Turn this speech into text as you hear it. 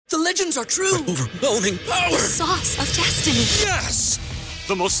The legends are true. Overwhelming power! Sauce of destiny. Yes!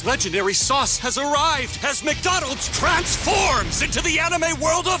 The most legendary sauce has arrived as McDonald's transforms into the anime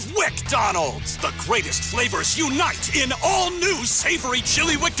world of WickDonald's. The greatest flavors unite in all new savory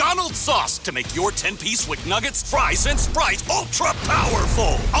chili McDonald's sauce to make your 10-piece Wick Nuggets, fries, and Sprite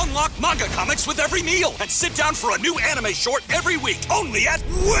ultra-powerful. Unlock manga comics with every meal and sit down for a new anime short every week only at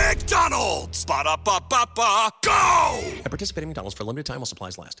WickDonald's. Ba-da-ba-ba-ba, go! At participating McDonald's for a limited time while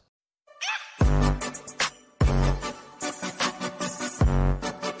supplies last.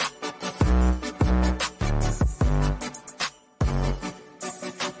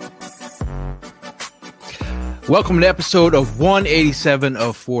 Welcome to episode of 187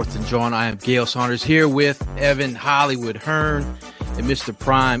 of Fourth and John. I am Gail Saunders here with Evan Hollywood Hearn and Mr.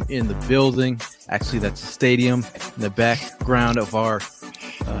 Prime in the building. Actually, that's the stadium in the background of our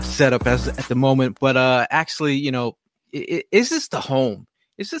setup at the moment. But actually, you know, is this the home?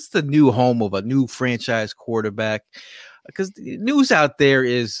 Is this the new home of a new franchise quarterback? Because the news out there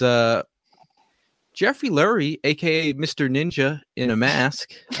is Jeffrey Lurie, a.k.a. Mr. Ninja in a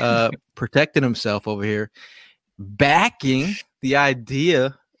mask, protecting himself over here, backing the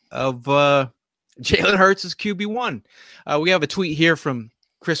idea of Jalen Hurts as QB1. We have a tweet here from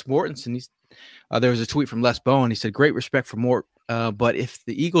Chris Mortensen. There was a tweet from Les Bowen. He said, great respect for Mort, but if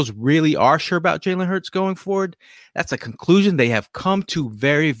the Eagles really are sure about Jalen Hurts going forward, that's a conclusion they have come to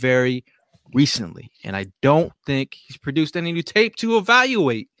very, very recently. And I don't think he's produced any new tape to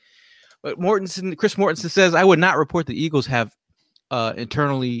evaluate. But Chris Mortensen says, I would not report the Eagles have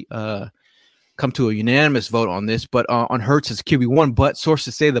internally come to a unanimous vote on this, but on Hurts as QB1. But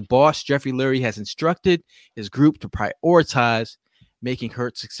sources say the boss, Jeffrey Lurie, has instructed his group to prioritize making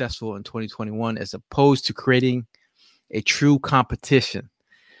Hurts successful in 2021 as opposed to creating a true competition.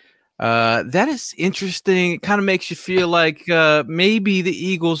 That is interesting. It kind of makes you feel like maybe the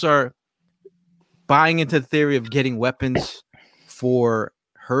Eagles are buying into the theory of getting weapons for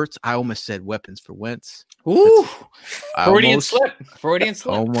Hurts. I almost said weapons for Wentz. Ooh, Freudian slip.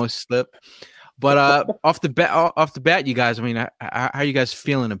 Almost slip. But off the bat, you guys. I mean, how are you guys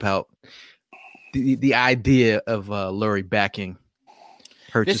feeling about the idea of Lurie backing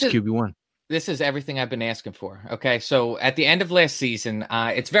Hurts as QB1? This is everything I've been asking for. Okay, so at the end of last season,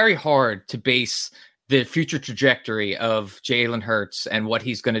 it's very hard to base the future trajectory of Jalen Hurts and what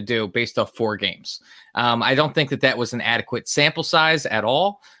he's going to do based off 4 games. I don't think that was an adequate sample size at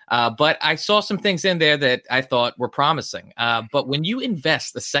all. But I saw some things in there that I thought were promising. But when you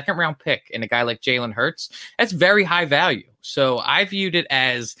invest a second round pick in a guy like Jalen Hurts, that's very high value. So I viewed it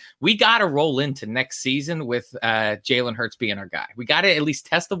as we got to roll into next season with Jalen Hurts being our guy. We got to at least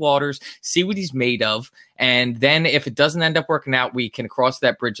test the waters, see what he's made of. And then if it doesn't end up working out, we can cross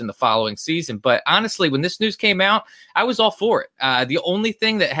that bridge in the following season. But honestly, when this news came out, I was all for it. The only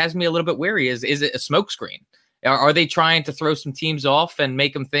thing that has me a little bit wary is it a smokescreen? Are they trying to throw some teams off and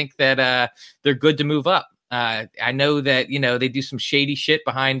make them think that they're good to move up? I know that, they do some shady shit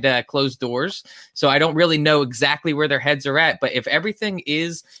behind closed doors, so I don't really know exactly where their heads are at. But if everything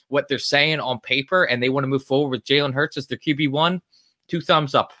is what they're saying on paper and they want to move forward with Jalen Hurts as their QB1, 2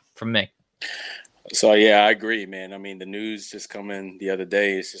 thumbs up from me. So, yeah, I agree, man. I mean, the news just coming the other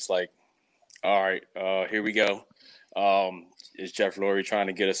day. It's just like, all right, here we go. Is Jeff Lurie trying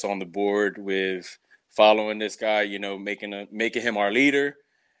to get us on the board with following this guy, making him our leader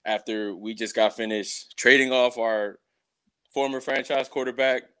after we just got finished trading off our former franchise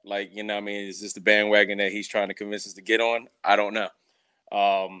quarterback? Like, is this the bandwagon that he's trying to convince us to get on? I don't know.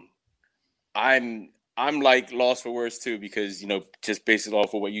 I'm like lost for words too, because, just based it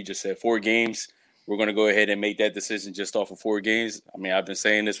off of what you just said, 4 games, we're going to go ahead and make that decision just off of 4 games. I mean, I've been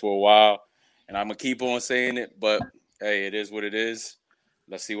saying this for a while and I'm going to keep on saying it, but hey, it is what it is.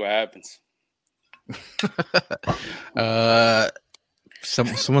 Let's see what happens.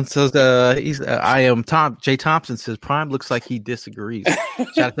 Someone says I am Tom. Jay Thompson says Prime looks like he disagrees.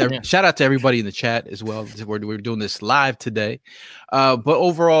 Shout out to everybody in the chat as well. We're doing this live today, but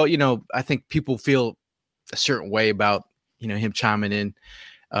overall, I think people feel a certain way about him chiming in,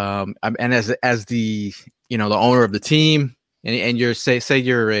 and as the the owner of the team, and you're say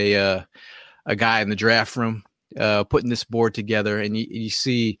you're a guy in the draft room putting this board together, and you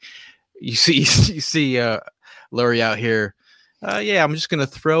see Lurie out here. I'm just gonna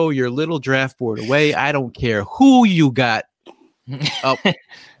throw your little draft board away. I don't care who you got up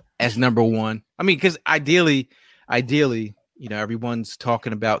as number 1. I mean, because ideally, everyone's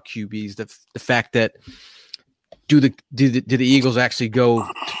talking about QBs. The fact that do the Eagles actually go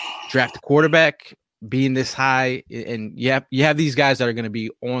draft a quarterback being this high, and you have these guys that are going to be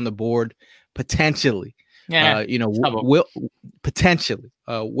on the board potentially Yeah, potentially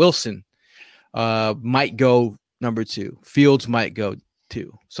Wilson might go number 2. Fields might go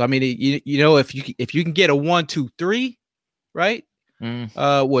 2. So I mean, if you can get a 1, 2, 3, right?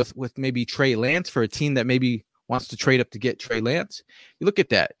 With maybe Trey Lance for a team that maybe wants to trade up to get Trey Lance. You look at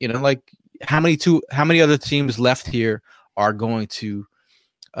that, like how many other teams left here are going to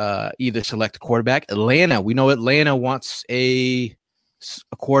either select a quarterback. Atlanta, we know Atlanta wants a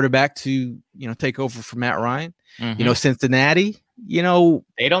quarterback to take over for Matt Ryan. Cincinnati,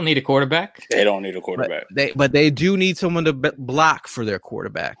 they don't need a quarterback. They don't need a quarterback. But they do need someone to block for their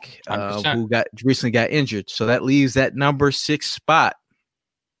quarterback who recently got injured. So that leaves that number 6 spot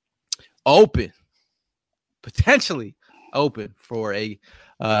open, potentially open for a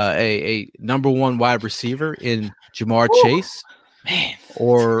number 1 wide receiver in Jamar Chase. Man,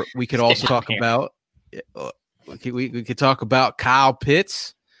 or we could also talk about we could talk about Kyle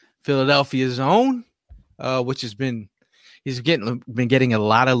Pitts, Philadelphia's own, which he's been getting a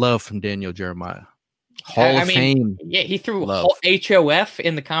lot of love from Daniel Jeremiah. Hall of Fame. Yeah, he threw HOF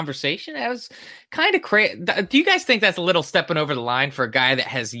in the conversation. That was kind of crazy. Do you guys think that's a little stepping over the line for a guy that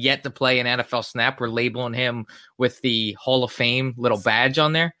has yet to play an NFL snap? We're labeling him with the Hall of Fame little badge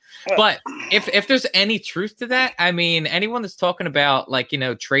on there. But if there's any truth to that, I mean, anyone that's talking about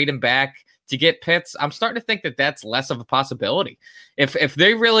trading back to get Pitts, I'm starting to think that that's less of a possibility. If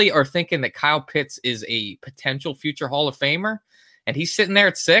they really are thinking that Kyle Pitts is a potential future Hall of Famer and he's sitting there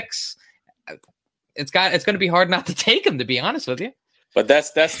at 6, it's going to be hard not to take him, to be honest with you. But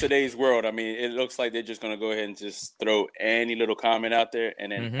that's today's world. I mean, it looks like they're just going to go ahead and just throw any little comment out there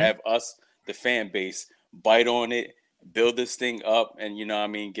and then have us, the fan base, bite on it, build this thing up,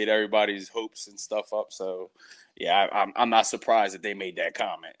 and get everybody's hopes and stuff up. So yeah, I'm not surprised that they made that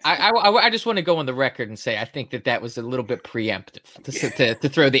comment. I just want to go on the record and say I think that was a little bit preemptive to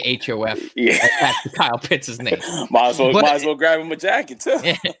throw the HOF at Kyle Pitts' name. Might as well grab him a jacket too.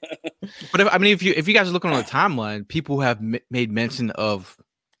 Yeah. But if you guys are looking on the timeline, people have made mention of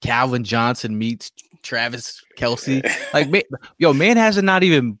Calvin Johnson meets Travis Kelce. Man hasn't not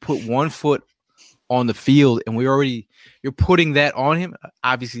even put one foot on the field, and you're putting that on him.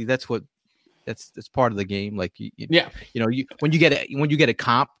 Obviously, that's part of the game. When you get a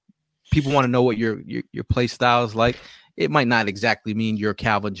comp, people want to know what your play style is like. It might not exactly mean you're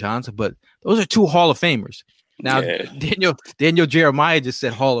Calvin Johnson, but those are 2 Hall of Famers. Now, Daniel Jeremiah just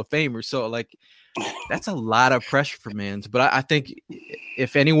said Hall of Famer, so that's a lot of pressure for Mans. But I think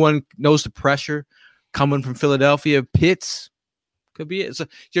if anyone knows the pressure coming from Philadelphia, Pitts could be it. So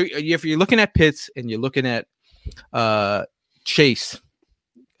if you're looking at Pitts and you're looking at Chase,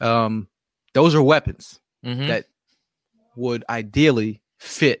 those are weapons that would ideally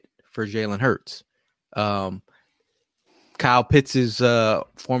fit for Jalen Hurts. Kyle Pitts'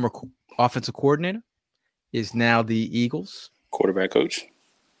 former offensive coordinator is now the Eagles quarterback coach.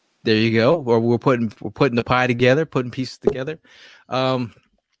 There you go. Or we're putting the pie together, putting pieces together. And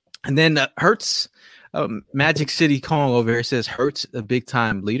then Hurts, Magic City Kong over here says Hurts a big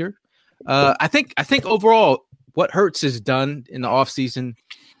time leader. I think overall what Hurts has done in the offseason,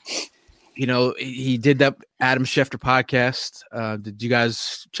 he did that Adam Schefter podcast. Did you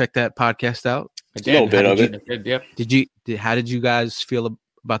guys check that podcast out? A little bit of it. Yep. How did you guys feel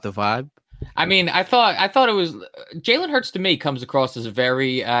about the vibe? I mean, I thought it was Jalen Hurts to me comes across as a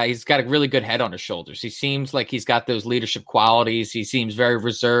very he's got a really good head on his shoulders. He seems like he's got those leadership qualities. He seems very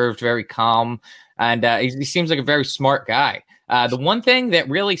reserved, very calm, and he seems like a very smart guy. The one thing that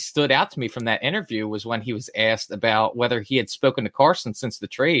really stood out to me from that interview was when he was asked about whether he had spoken to Carson since the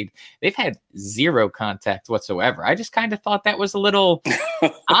trade. They've had 0 contact whatsoever. I just kind of thought that was a little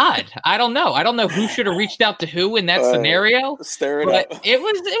odd. I don't know who should have reached out to who in that scenario. Stir it up. It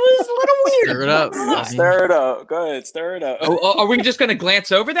was a little weird. Stir it up. Stir it up. Go ahead. Stir it up. Are we just going to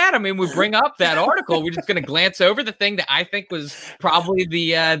glance over that? I mean, we bring up that article. We're just going to glance over the thing that I think was probably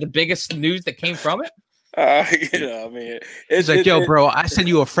the biggest news that came from it. It's like, yo, bro, I sent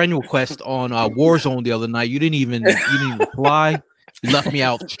you a friend request on Warzone the other night. You didn't even reply. You left me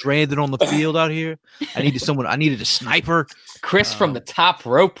out stranded on the field out here. I needed a sniper. Chris from the top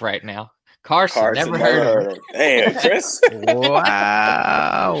rope right now. Carson never heard of him. Damn, Chris.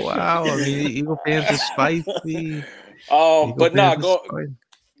 Wow. I mean, Eagle fans are spicy. But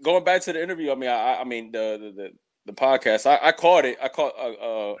going back to the interview. I mean, the podcast. I caught it. I caught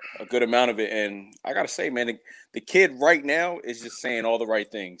a good amount of it, and I gotta say, man, the kid right now is just saying all the right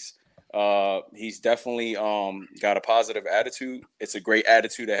things. He's definitely got a positive attitude. It's a great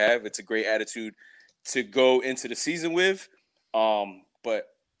attitude to have. It's a great attitude to go into the season with. But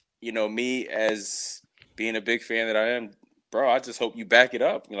me as being a big fan that I am, bro, I just hope you back it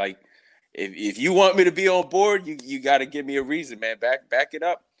up. if you want me to be on board, you got to give me a reason, man. Back it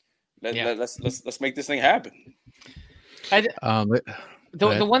up. Let's make this thing happen.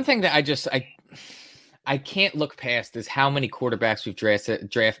 The one thing that I can't look past is how many quarterbacks we've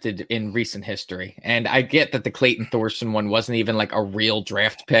drafted in recent history. And I get that the Clayton Thorson one wasn't even like a real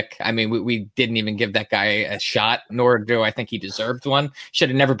draft pick. I mean, we didn't even give that guy a shot, nor do I think he deserved one. Should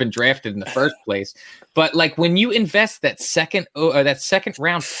have never been drafted in the first place. But like when you invest that second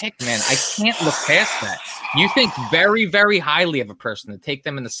round pick, man, I can't look past that. You think very, very highly of a person to take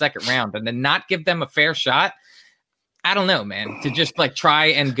them in the second round and then not give them a fair shot. I don't know, man. To just like try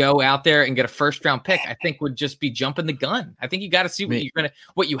and go out there and get a first round pick, I think would just be jumping the gun. I think you got to see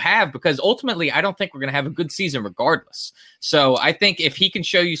what you have, because ultimately, I don't think we're gonna have a good season regardless. So I think if he can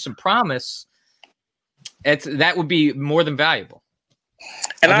show you some promise, that would be more than valuable.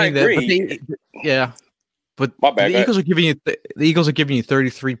 And I agree. But the Eagles are giving you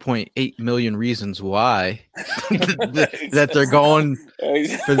 33.8 million reasons why that they're going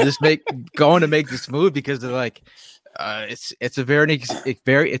to make this move, because they're like. It's a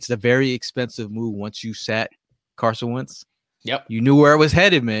very expensive move once you sat Carson Wentz. Yep. You knew where it was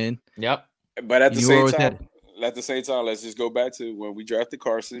headed, man. Yep. But at the same time, let's just go back to when we drafted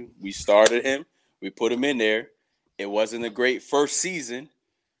Carson. We started him. We put him in there. It wasn't a great first season,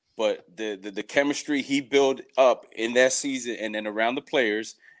 but the chemistry he built up in that season and then around the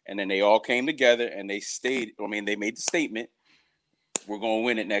players, and then they all came together and they stayed. I mean, they made the statement, we're going to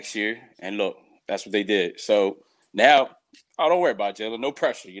win it next year. And look, that's what they did. So now, don't worry about it, Jalen. No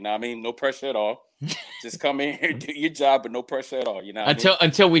pressure, you know what I mean? No pressure at all. Just come in here, do your job, but no pressure at all, you know.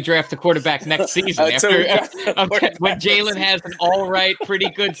 Until we draft a quarterback next season. When Jalen has an all right, pretty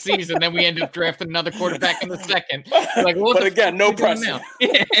good season, then we end up drafting another quarterback in the second. Like, but again, no pressure.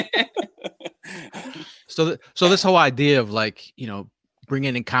 So this whole idea of like,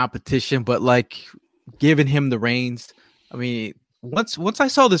 bringing in competition, but like giving him the reins. I mean, once I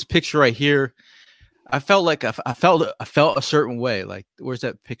saw this picture right here, I felt like I felt a certain way. Like, where's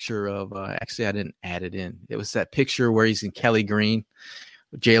that picture of? Actually, I didn't add it in. It was that picture where he's in Kelly Green,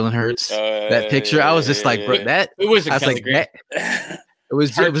 Jalen Hurts. That picture, I was just like, bro, that it was Kelly Green. It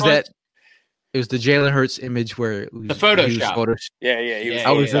was the Jalen Hurts image where the Photoshop.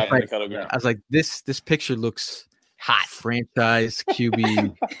 I was like, this picture looks hot, franchise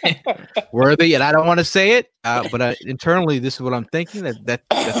QB worthy, and I don't want to say it, but internally, this is what I'm thinking.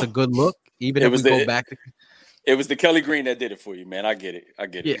 That's a good look. Even if we go back to, it was the Kelly Green that did it for you, man. I get it.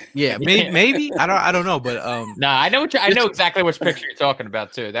 Yeah. Maybe I don't know, but no, I know exactly which picture you're talking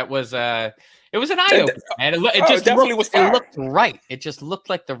about too. That was it was an eye opener, man. It definitely was fire. It looked right. It just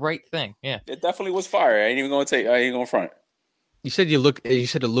looked like the right thing. Yeah, it definitely was fire. I ain't even gonna front. You said it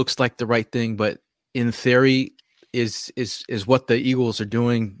looks like the right thing, but in theory, is what the Eagles are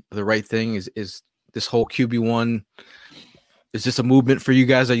doing the right thing? Is this whole QB1? Is this a movement for you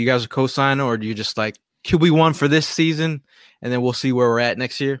guys that you guys are co-signing, or do you just like QB1 for this season and then we'll see where we're at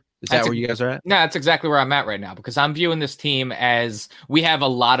next year? Is that where you guys are at? No, that's exactly where I'm at right now, because I'm viewing this team as we have a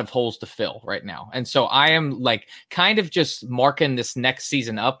lot of holes to fill right now. And so I am like kind of just marking this next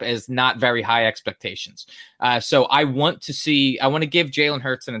season up as not very high expectations. So I want to give Jalen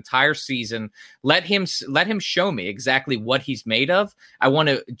Hurts an entire season. Let him show me exactly what he's made of. I want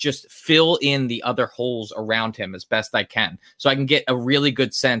to just fill in the other holes around him as best I can, so I can get a really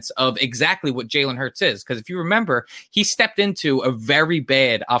good sense of exactly what Jalen Hurts is. Because if you remember, he stepped into a very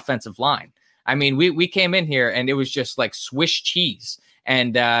bad offensive line. I mean, we came in here and it was just like Swiss cheese.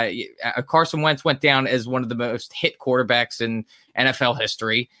 And Carson Wentz went down as one of the most hit quarterbacks in NFL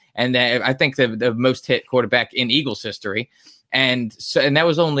history. And I think the most hit quarterback in Eagles history. And that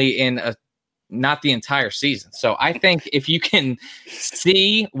was only in not the entire season. So I think if you can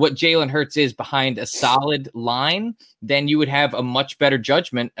see what Jalen Hurts is behind a solid line, then you would have a much better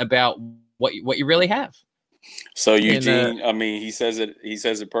judgment about what you really have. So Eugene, I mean, he says it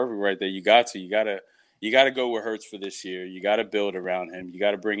perfect right there. You got to go with Hurts for this year. You got to build around him. You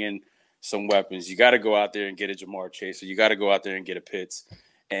got to bring in some weapons. You got to go out there and get a Jamar Chase. Or you got to go out there and get a Pitts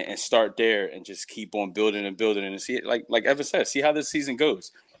and start there and just keep on building and see it. Like Evan said, see how this season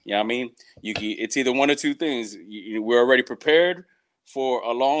goes. You know what I mean? It's either one or two things. We're already prepared for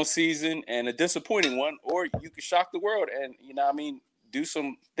a long season and a disappointing one, or you can shock the world and, you know what I mean, do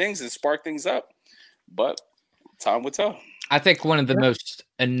some things and spark things up. But time will tell. I think one of the most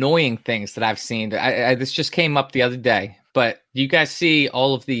annoying things that I've seen, this just came up the other day, but do you guys see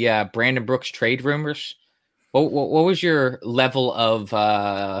all of the Brandon Brooks trade rumors? What was your level of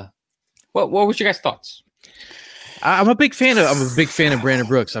what was your guys' thoughts? I'm a big fan of Brandon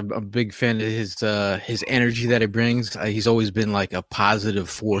Brooks. I'm a big fan of his energy that he brings. He's always been like a positive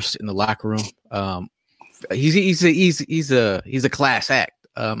force in the locker room. He's a class act.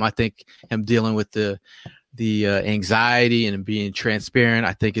 I think him dealing with the anxiety and being transparent.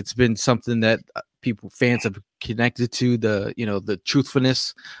 I think it's been something that fans have connected to, the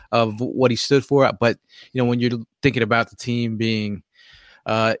truthfulness of what he stood for. But when you're thinking about the team being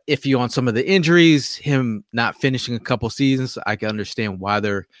iffy on some of the injuries, him not finishing a couple seasons, I can understand why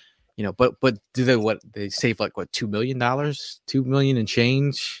they're, but do they save like $2 million, $2 million and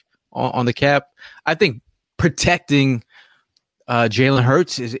change on the cap? I think protecting Jalen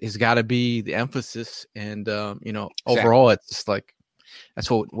Hurts is got to be the emphasis, and overall, it's just like that's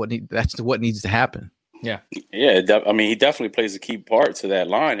what needs to happen. Yeah. I mean, he definitely plays a key part to that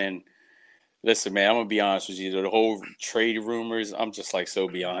line. And listen, man, I'm gonna be honest with you. The whole trade rumors, I'm just like so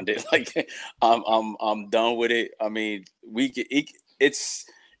beyond it. Like, I'm done with it. I mean, it's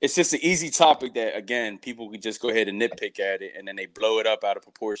just an easy topic that, again, people could just go ahead and nitpick at it, and then they blow it up out of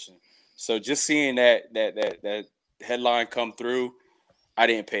proportion. So just seeing that headline come through, I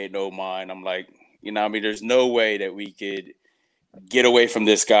didn't pay no mind. I'm like, I mean, there's no way that we could get away from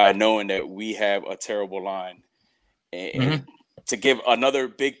this guy knowing that we have a terrible line, and to give another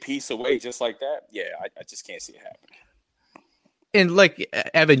big piece away just like that, I just can't see it happen. And like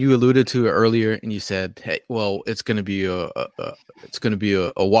Evan, you alluded to it earlier, and you said, "Hey, well, it's going to be a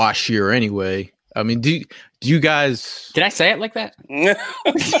wash year anyway." I mean, do you guys? Did I say it like that? Kind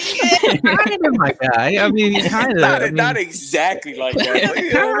of, my guy. I mean, kind of. Not exactly like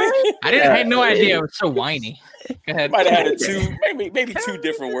that. I had no idea. It was so whiny. Go ahead. Might have had maybe two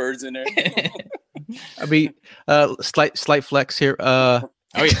different words in there. I mean, slight flex here.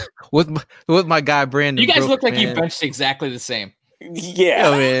 With my guy Brandon. You guys Brooks, look like man. you benched exactly the same. Yeah,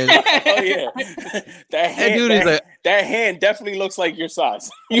 oh, man. Oh yeah, that hand definitely looks like your size.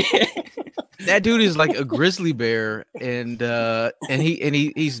 Yeah. That dude is like a grizzly bear, and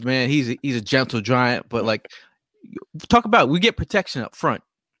he's a gentle giant. But like, we get protection up front.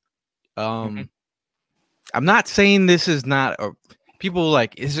 I'm not saying this is not people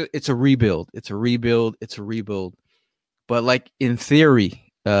like it's a rebuild. It's a rebuild. But like in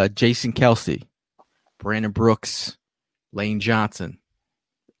theory, Jason Kelce, Brandon Brooks, Lane Johnson,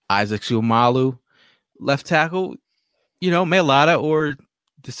 Isaac Seumalo, left tackle, Mailata or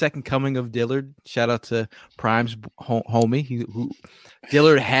the second coming of Dillard. Shout out to Prime's homie.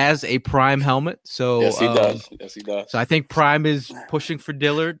 Dillard has a Prime helmet. So yes, he does. So I think Prime is pushing for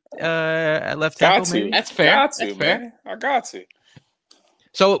Dillard at left tackle. Maybe. That's fair. That's fair. I got to.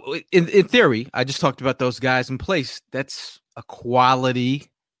 So in theory, I just talked about those guys in place. That's a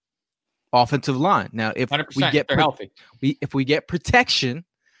quality offensive line. Now, if 100%, we get they're healthy, if we get protection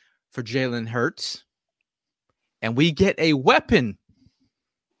for Jalen Hurts, and we get a weapon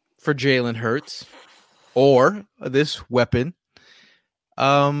for Jalen Hurts, or this weapon,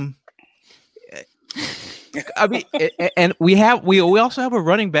 I mean, and we also have a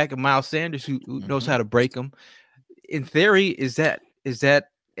running back of Miles Sanders who knows how to break them. In theory, is that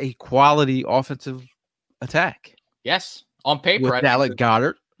a quality offensive attack? Yes, on paper. With Alec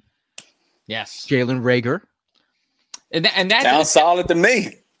Goddard. Yes, Jalen Reagor, and that sounds solid to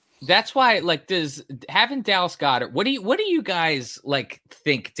me. That's why, like, having Dallas Goedert. What do you guys like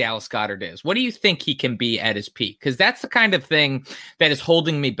think Dallas Goedert is? What do you think he can be at his peak? Because that's the kind of thing that is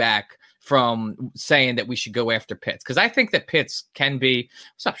holding me back from saying that we should go after Pitts. Because I think that Pitts can be.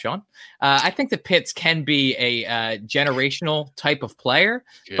 What's up, Sean? I think that Pitts can be a generational type of player,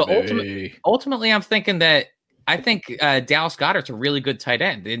 but ultimately, I'm thinking that. I think Dallas Goedert's a really good tight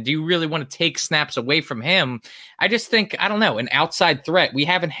end. And do you really want to take snaps away from him? I just think, I don't know, an outside threat. We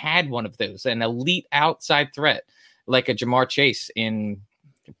haven't had one of those, an elite outside threat like a Jamar Chase in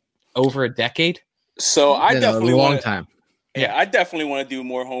over a decade. So I definitely long time. Yeah, I definitely want to do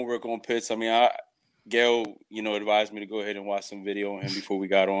more homework on Pitts. I mean, Gail, advised me to go ahead and watch some video on him before we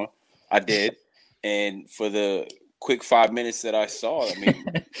got on. I did. And for the quick 5 minutes that I saw, I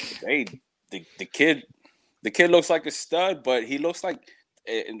mean, hey, the kid looks like a stud, but he looks like –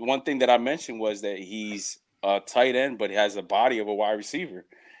 and one thing that I mentioned was that he's a tight end, but he has a body of a wide receiver.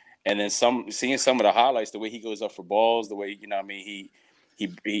 And then seeing some of the highlights, the way he goes up for balls, the way,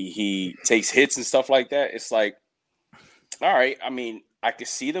 he takes hits and stuff like that, it's like, all right, I mean, I could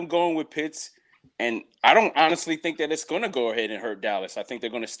see them going with Pitts, and I don't honestly think that it's going to go ahead and hurt Dallas. I think they're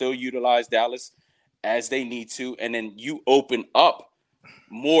going to still utilize Dallas as they need to, and then you open up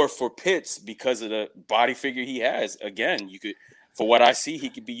more for Pitts because of the body figure he has. Again, you could, for what I see, he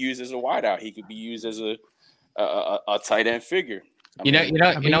could be used as a wideout. He could be used as a tight end figure. I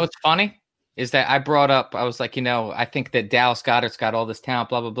mean, what's funny is that I brought up, I was like, I think that Dallas Goedert's got all this talent,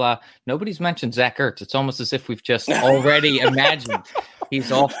 blah, blah, blah. Nobody's mentioned Zach Ertz. It's almost as if we've just already imagined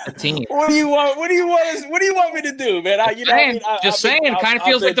he's off the team. What do you want me to do, man? Kind of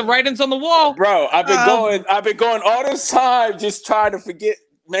feels like the writing's on the wall. Bro, I've been going all this time just trying to forget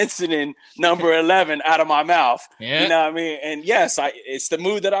mentioning number 11 out of my mouth. Yeah. You know what I mean? And yes, it's the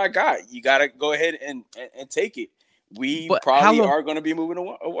move that I got. You got to go ahead and take it. But probably are going to be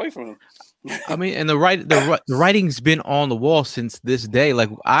moving away from him. I mean, and the writing's been on the wall since this day. Like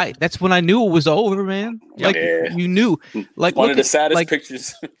that's when I knew it was over, man. Like you knew, like one of the saddest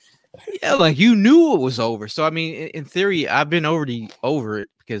pictures. Yeah, like you knew it was over. So I mean, in theory, I've been already over it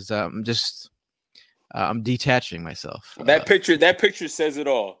because I'm detaching myself. That picture says it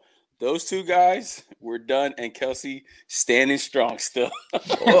all. Those two guys were done, and Kelsey standing strong still.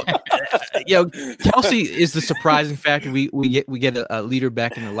 Kelsey is the surprising factor. We get a leader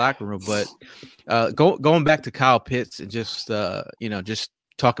back in the locker room, but going back to Kyle Pitts and just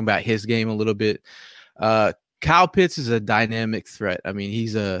talking about his game a little bit. Kyle Pitts is a dynamic threat. I mean,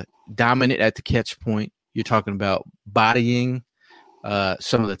 he's a dominant at the catch point. You're talking about bodying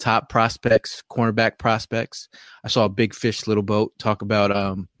some of the top prospects, cornerback prospects. I saw a Big Fish Little Boat talk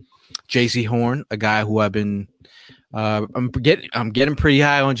about J.C. Horn, a guy who I've been I'm getting pretty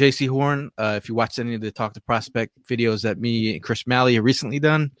high on J.C. Horn. If you watched any of the Talk to Prospect videos that me and Chris Malley have recently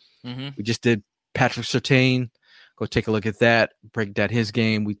done, we just did Patrick Surtain. Go take a look at that, break down his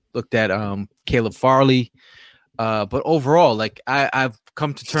game. We looked at Caleb Farley. But overall, like I've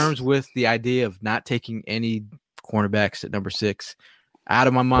come to terms with the idea of not taking any cornerbacks at number 6 out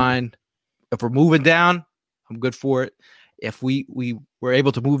of my mind. If we're moving down, I'm good for it. If we were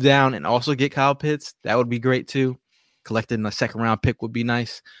able to move down and also get Kyle Pitts, that would be great too. Collecting a second round pick would be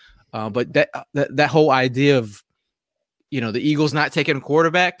nice. But that whole idea of, the Eagles not taking a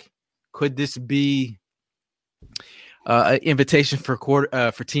quarterback, could this be an invitation for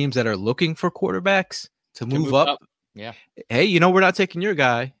teams that are looking for quarterbacks to move up? Yeah. Hey, we're not taking your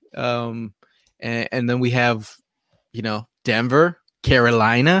guy. And then we have, Denver,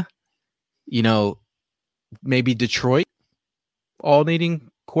 Carolina, maybe Detroit, all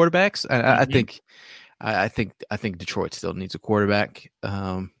needing quarterbacks. I think Detroit still needs a quarterback.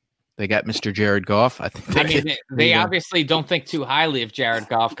 They got Mr. Jared Goff. They obviously don't think too highly of Jared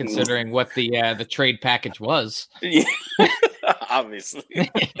Goff, considering what the trade package was. Yeah, obviously.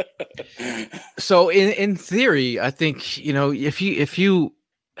 So in theory, I think if you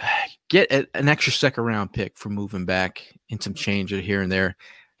get an extra second round pick for moving back and some change here and there,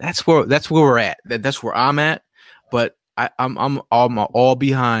 that's where we're at. That's where I'm at. But I'm all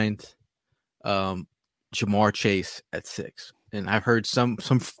behind Ja'Marr Chase at 6, and I've heard some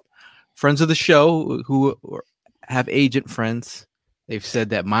friends of the show who have agent friends. They've said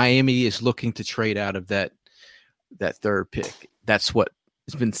that Miami is looking to trade out of that third pick. That's what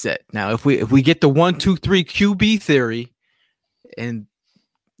has been said. Now, if we get the 1, 2, 3 QB theory, and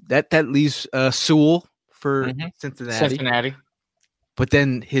that leaves Sewell for Cincinnati, but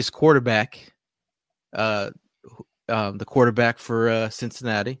then his quarterback, the quarterback for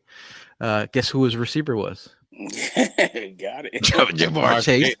Cincinnati, guess who his receiver was? Got it. Ja'Marr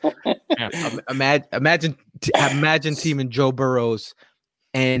Chase. Imagine teaming Joe Burrows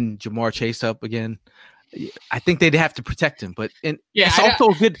and Ja'Marr Chase up again. I think they'd have to protect him, but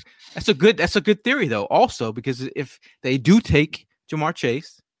that's a good theory though. Also, because if they do take Ja'Marr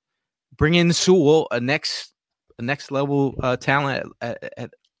Chase, bring in Sewell, a next level talent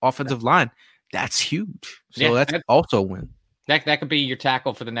at offensive line, that's huge. So that's also a win. That could be your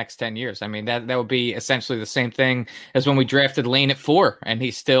tackle for the next 10 years. I mean, that would be essentially the same thing as when we drafted Lane at 4, and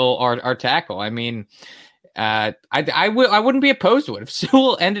he's still our tackle. I mean, I wouldn't be opposed to it. If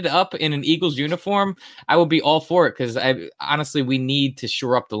Sewell ended up in an Eagles uniform, I would be all for it, because honestly, we need to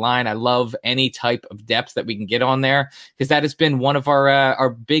shore up the line. I love any type of depth that we can get on there, because that has been one of our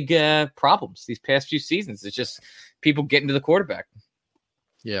big problems these past few seasons. It's just people getting to the quarterback.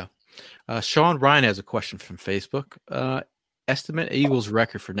 Yeah. Sean Ryan has a question from Facebook. Estimate Eagles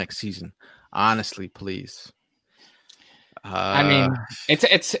record for next season. Honestly, please. I mean,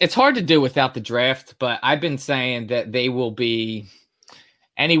 it's hard to do without the draft, but I've been saying that they will be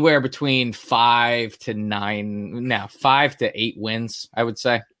anywhere between 5 to 8 wins, I would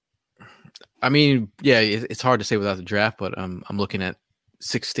say. I mean, yeah, it's hard to say without the draft, but I'm looking at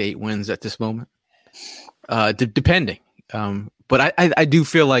 6 to 8 wins at this moment, depending. But I do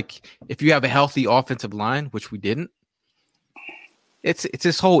feel like if you have a healthy offensive line, which we didn't, it's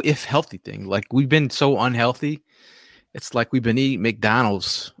this whole if healthy thing. Like, we've been so unhealthy. It's like we've been eating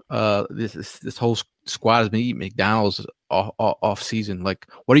McDonald's. This whole squad has been eating McDonald's off season. Like,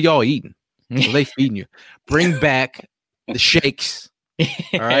 what are y'all eating? So they feeding you. Bring back the shakes.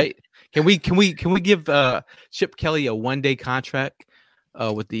 All right. Can we give Chip Kelly a 1-day contract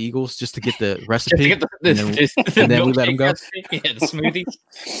with the Eagles just to get the recipe? and then we let him go. Yeah, the smoothies.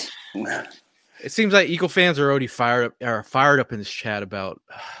 It seems like Eagle fans are already fired up in this chat about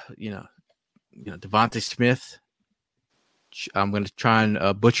Devontae Smith. I'm going to try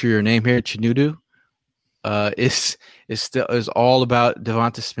and butcher your name here. Chinudu is all about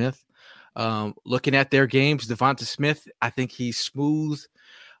Devontae Smith. Looking at their games, Devontae Smith, I think he's smooth.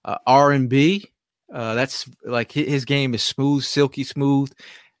 R&B, that's like his game is smooth, silky smooth.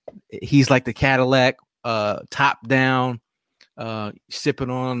 He's like the Cadillac, top down, sipping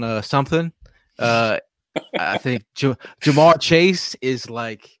on something. I think Jamar Chase is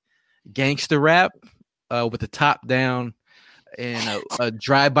like gangster rap with the top down and a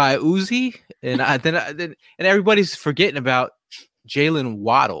drive-by Uzi, and then everybody's forgetting about Jalen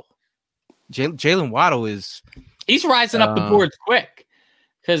Waddle. Jalen Waddle he's rising up the boards quick.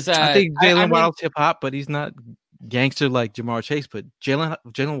 Because I think Jalen Waddle's hip hop, but he's not gangster like Jamar Chase. But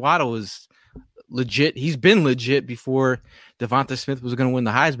Jalen Waddle is legit. He's been legit before Devonta Smith was going to win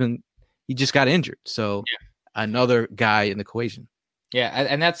the Heisman. He just got injured, so another guy in the equation. Yeah,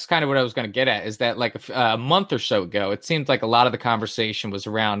 and that's kind of what I was going to get at. Is that like a month or so ago, it seemed like a lot of the conversation was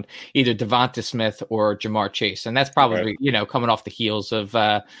around either Devonta Smith or Jamar Chase, and that's probably coming off the heels of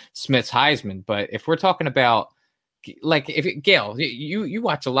Smith's Heisman. But if we're talking about Gail, you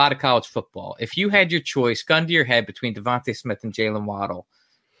watch a lot of college football. If you had your choice, gun to your head between Devontae Smith and Jalen Waddle,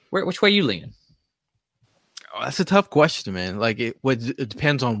 which way you leaning? Oh, that's a tough question, man. Like it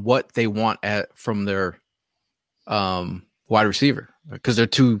depends on what they want from their wide receiver, because they're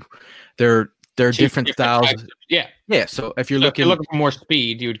different styles. Yeah. So if you're looking for more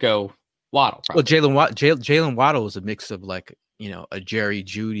speed, you would go Waddle. Probably. Well, Jalen Waddle is a mix of like a Jerry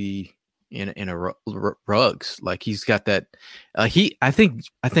Jeudy in a Ruggs. Like he's got that. I think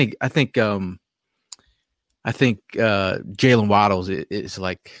Jalen Waddle is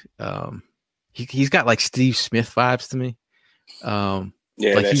like he's got like Steve Smith vibes to me.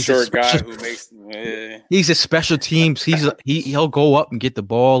 Like that short guy who makes. He's a special teams. He'll go up and get the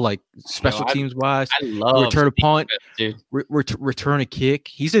ball like special teams wise. I love return a punt, dude. Return a kick.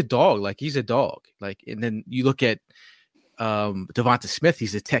 He's a dog. Like, and then you look at Devonta Smith.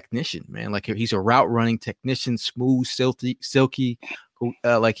 He's a technician, man. Like he's a route running technician, smooth, silky.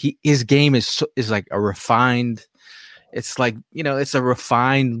 Like his game is like a refined. It's like it's a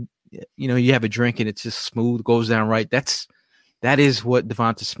refined. You have a drink and it's just smooth, goes down right. That is what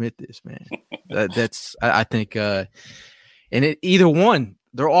Devonta Smith is, man. I think, and either one,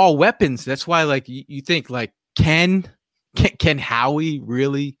 they're all weapons. That's why, like, you think, like, can Howie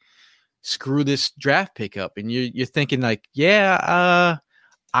really screw this draft pick up? And you're thinking, like, I'm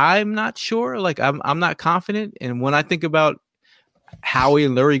not sure. Like, I'm not confident. And when I think about Howie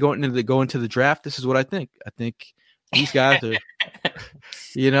and Lurie going into the draft, this is what I think. I think these guys are,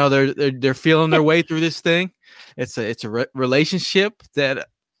 they're feeling their way through this thing. It's a relationship that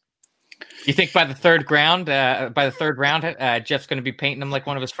you think by the third round, Jeff's going to be painting him like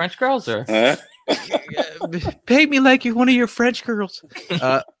one of his French girls, or paint me like you're one of your French girls.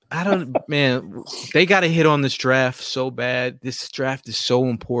 I don't, man. They got to hit on this draft so bad. This draft is so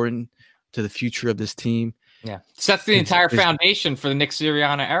important to the future of this team. Yeah, sets the entire foundation for the Nick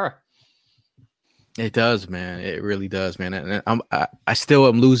Sirianni era. It does, man. It really does, man. And I still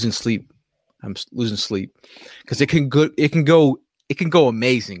am losing sleep. I'm losing sleep because it can go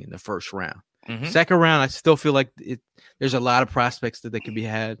amazing in the first round. Mm-hmm. Second round, I still feel like there's a lot of prospects that they could be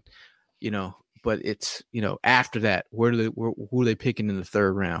had, but it's, after that, who are they picking in the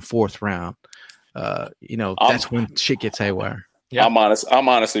third round, fourth round? That's when shit gets haywire. Yeah. I'm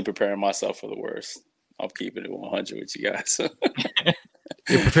honestly preparing myself for the worst. I'm keeping it 100 with you guys.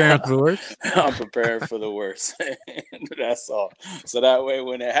 You're preparing for the worst? I'm preparing for the worst. That's all. So that way,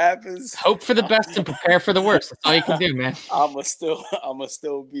 when it happens, hope for the best and prepare for the worst. That's all you can do, man. I'ma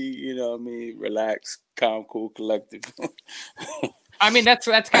still be, relaxed, calm, cool, collective. I mean, that's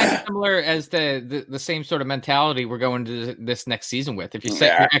kind of similar as the same sort of mentality we're going to this next season with. If you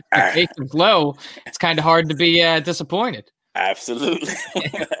set your expectations low, it's kind of hard to be disappointed. Absolutely.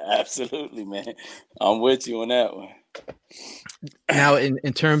 Absolutely, man. I'm with you on that one. Now,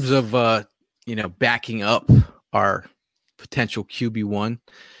 in terms of, backing up our potential QB1,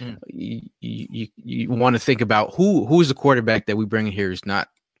 you want to think about who's the quarterback that we bring in here is not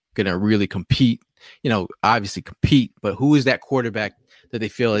going to really compete, obviously compete, but who is that quarterback that they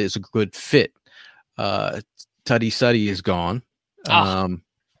feel is a good fit? Tuddy Suddy is gone. I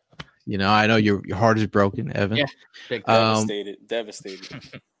know your heart is broken, Evan. Yeah, devastated.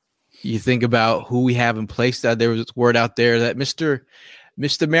 you think about who we have in place. There was word out there that Mr.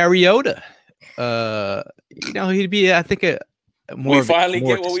 Mariota, he'd be, I think, we finally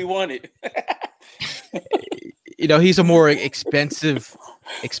get what we wanted. He's a more expensive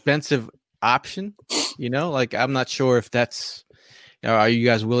option. Like I'm not sure if that's. Are you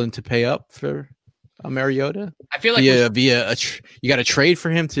guys willing to pay up for Mariota? I feel like you got to trade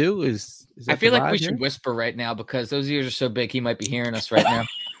for him too. Is I feel like we should whisper right now because those ears are so big he might be hearing us right now.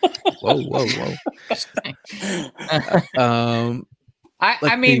 Whoa.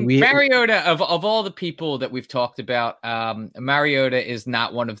 I mean, Mariota, of all the people that we've talked about, Mariota is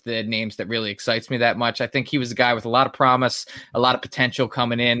not one of the names that really excites me that much. I think he was a guy with a lot of promise, a lot of potential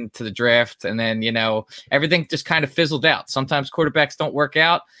coming in to the draft. And then, everything just kind of fizzled out. Sometimes quarterbacks don't work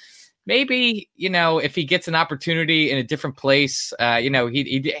out. Maybe, if he gets an opportunity in a different place,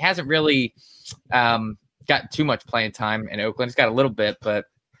 he hasn't really got too much playing time in Oakland. He's got a little bit, but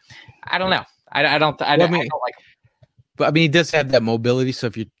I don't know. I don't like him. But I mean, he does have that mobility. So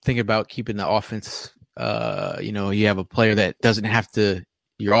if you're thinking about keeping the offense, you have a player that doesn't have to.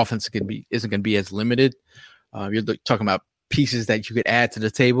 Your offense isn't going to be as limited. You're talking about pieces that you could add to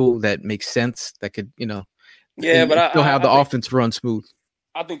the table that makes sense. That could, but still have the offense run smooth.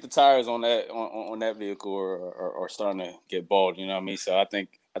 I think the tires on that vehicle are starting to get bald. You know what I mean? So I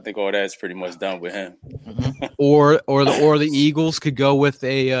think all that's pretty much done with him. Mm-hmm. Or the Eagles could go with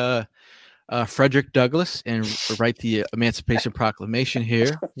a. Frederick Douglass and write the Emancipation Proclamation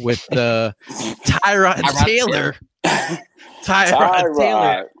here with Tyrod Taylor. Tyrod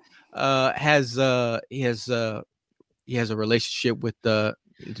Taylor has a relationship with the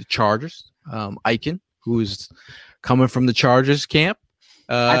Chargers. Eichen, who's coming from the Chargers camp.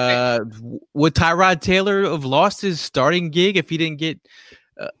 Would Tyrod Taylor have lost his starting gig if he didn't get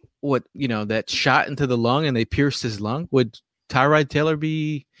that shot into the lung and they pierced his lung? Would Tyrod Taylor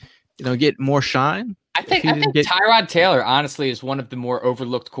be get more shine? I think Tyrod Taylor, honestly, is one of the more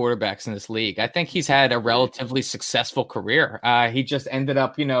overlooked quarterbacks in this league. I think he's had a relatively successful career. He just ended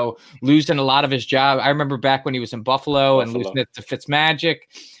up, losing a lot of his job. I remember back when he was in Buffalo. And losing it to Fitzmagic.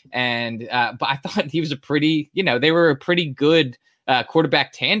 And but I thought he was they were a pretty good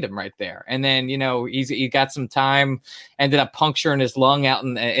quarterback tandem right there. And then, he got some time, ended up puncturing his lung out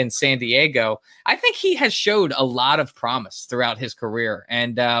in San Diego. I think he has showed a lot of promise throughout his career.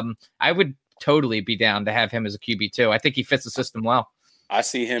 And I would totally be down to have him as a QB too. I think he fits the system well. I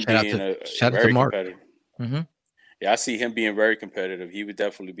see him being very competitive. Mm-hmm. Yeah, I see him being very competitive. He would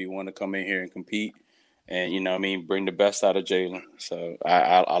definitely be one to come in here and compete and, bring the best out of Jalen. So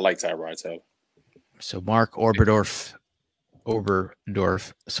I like Tyrod Taylor. So Mark Oberdorf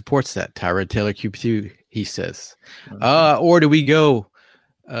supports that Tyrod Taylor QB2, he says. Or do we go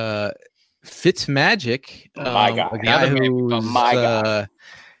Fitzmagic? My guy. A guy who's my guy.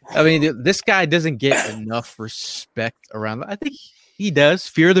 I mean, this guy doesn't get enough respect around. I think he does.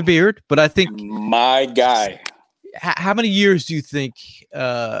 Fear the beard, but I think my guy. How many years do you think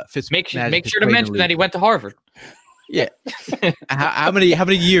Fitzmagic? Make sure to mention that he went to Harvard. Yeah. how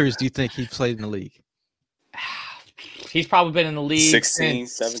many years do you think he played in the league? He's probably been in the league 16,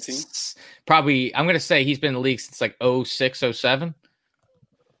 17. Probably, I'm going to say he's been in the league since like 06, 07.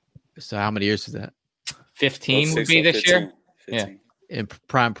 So how many years is that? 15 would be this 15, year. 15. Yeah. And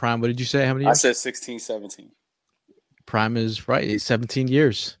prime, what did you say? How many years? I said 16, 17. Prime is right. It's 17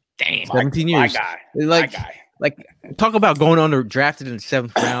 years. Damn. 17 years. My guy. Like, talk about drafted in the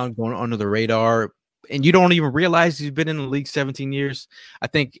 7th round, going under the radar, and you don't even realize he's been in the league 17 years. I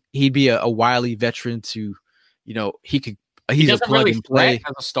think he'd be a wily veteran to, he's a plug and play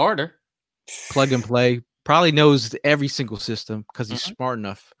as a starter. Plug and play. Probably knows every single system because he's smart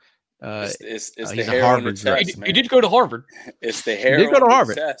enough. It's the he's hair on the chest, man. He did go to Harvard. It's the hair. He did go to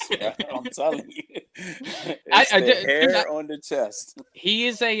Harvard. Chest, I'm telling you, it's the hair on the chest. He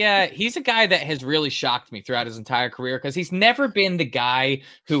is he's a guy that has really shocked me throughout his entire career because he's never been the guy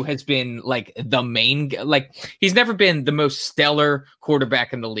who has been like the main. Like he's never been the most stellar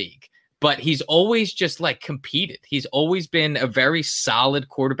quarterback in the league. But he's always just like competed. He's always been a very solid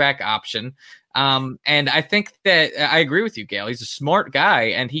quarterback option. And I think that I agree with you, Gail. He's a smart guy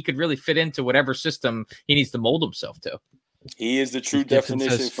and he could really fit into whatever system he needs to mold himself to. He is the true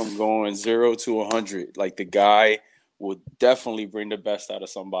definition from going 0 to 100. Like the guy will definitely bring the best out of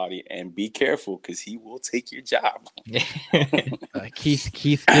somebody, and be careful because he will take your job. Keith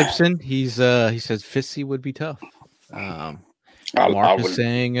Gibson, he says Fitzy would be tough. Mark is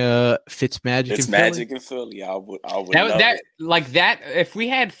saying Fitzmagic in Philly. I would that if we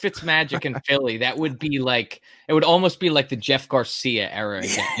had Fitzmagic in Philly, that would be like it would almost be like the Jeff Garcia era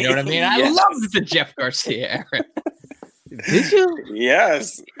again. You know what I mean? I love the Jeff Garcia era. Did you?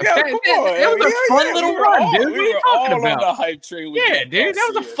 Yes. Yeah, come on. That was a fun little run, dude. What are you talking about? On the hype train. Yeah, dude,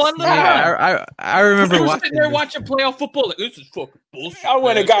 that was a fun little run. I remember I was watching sitting there watching playoff football. Like, this is fucking bullshit. I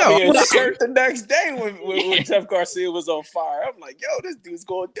went and got me a No. shirt the next day when Jeff Garcia was on fire. I'm like, yo, this dude's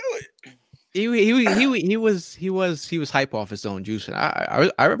going to do it. He was hype off his own juice, and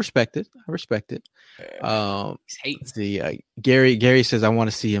I respect it. I respect it. He's Gary says I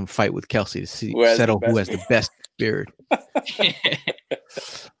want to see him fight with Kelsey to settle who has the best beard.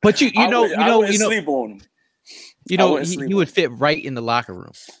 But you know, sleep on him. He would fit right in the locker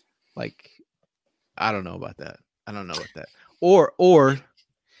room. Like, I don't know about that. Or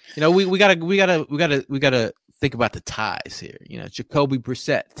we gotta think about the ties here. Jacoby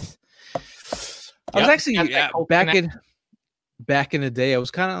Brissett. I was actually back in the day. I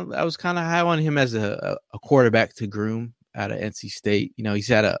was kind of high on him as a quarterback to groom out of NC State. He's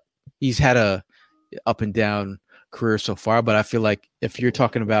had a up and down career so far, but I feel like if you're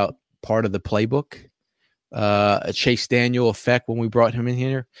talking about part of the playbook, a Chase Daniel effect when we brought him in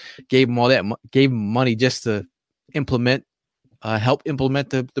here, gave him money just to help implement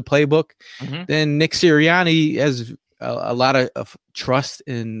the playbook. Mm-hmm. Then Nick Sirianni has a lot of trust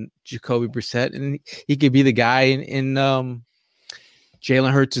in Jacoby Brissett, and he could be the guy in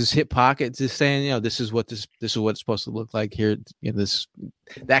Jalen Hurts' hip pocket, just saying, this is what it's supposed to look like here.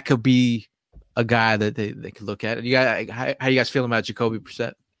 That could be a guy that they could look at. How you guys feeling about Jacoby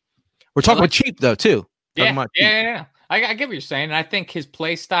Brissett? We're talking about cheap though too. Yeah. I get what you're saying. And I think his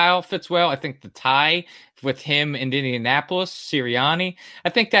play style fits well. I think the tie with him in Indianapolis, Sirianni, I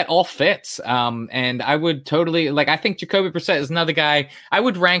think that all fits. And I would totally I think Jacoby Brissett is another guy. I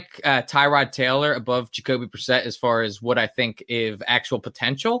would rank Tyrod Taylor above Jacoby Brissett as far as what I think of actual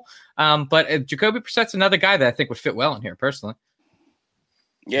potential. But Jacoby Brissett's another guy that I think would fit well in here personally.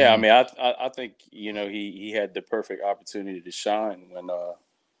 Yeah, I mean, I think he had the perfect opportunity to shine when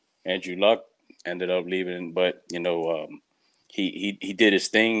Andrew Luck ended up leaving, but he did his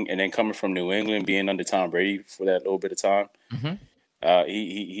thing, and then coming from New England, being under Tom Brady for that little bit of time, mm-hmm.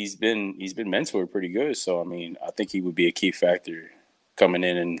 He's been mentored pretty good. So I mean, I think he would be a key factor coming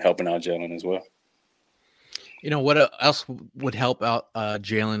in and helping out Jalen as well. What else would help out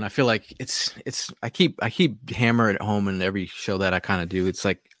Jalen? I feel like I keep hammering it home in every show that I kind of do. It's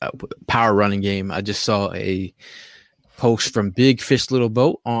like a power running game. I just saw a post from Big Fish Little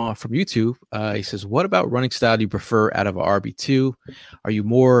Boat from YouTube. He says, what about running style do you prefer out of a RB2? Are you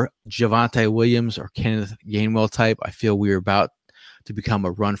more Javonte Williams or Kenneth Gainwell type? I feel we're about to become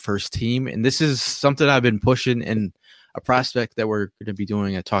a run first team. And this is something I've been pushing, and a prospect that we're going to be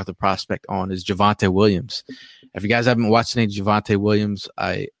doing a talk to prospect on is Javonte Williams. If you guys haven't watched any Javonte Williams,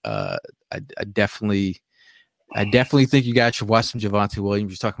 I definitely think you guys should watch some Javonte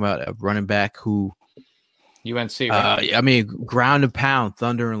Williams. You're talking about a running back who UNC, right? I mean, ground and pound,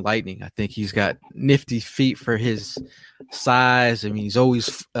 thunder and lightning. I think he's got nifty feet for his size. I mean, he's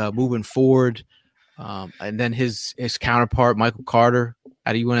always moving forward. And then his counterpart, Michael Carter,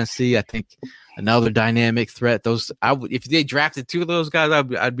 out of UNC, I think another dynamic threat. If they drafted two of those guys,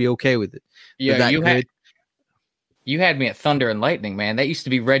 I'd be okay with it. Yeah, you had me at thunder and lightning, man. That used to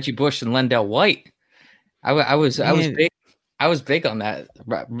be Reggie Bush and Lendell White. I was big on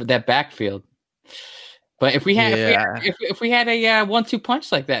that backfield. But if we had a 1-2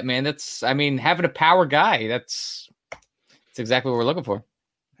 punch like that, man, having a power guy, that's exactly what we're looking for.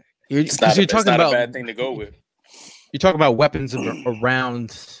 It's not a bad thing to go with. You talk about weapons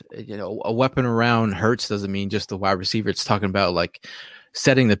around, a weapon around Hurts doesn't mean just the wide receiver. It's talking about like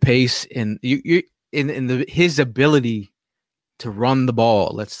setting the pace and his ability to run the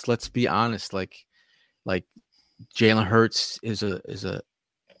ball. Let's be honest. Like Jalen Hurts is a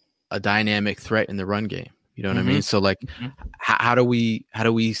dynamic threat in the run game. You know what I mean? So how do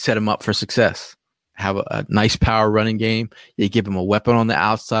we set him up for success? Have a nice power running game. You give him a weapon on the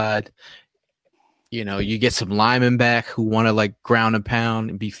outside. You get some linemen back who want to like ground and pound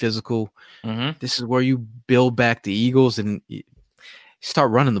and be physical. Mm-hmm. This is where you build back the Eagles and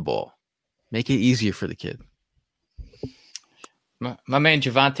start running the ball. Make it easier for the kid. My man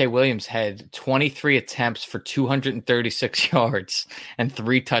Javonte Williams had 23 attempts for 236 yards and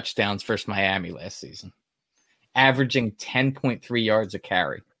 3 touchdowns versus Miami last season, averaging 10.3 yards a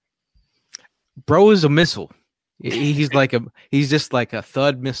carry. Bro is a missile. He's just like a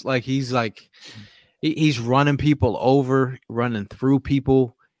thud miss. Like he's running people over, running through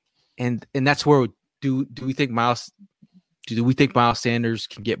people, and that's where do we think Miles Sanders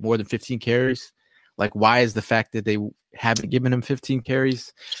can get more than 15 carries? Like, why is the fact that they haven't given him 15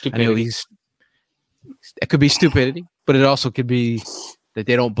 carries? Stupidity. I know it could be stupidity, but it also could be that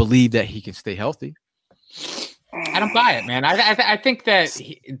they don't believe that he can stay healthy. I don't buy it, man. I think that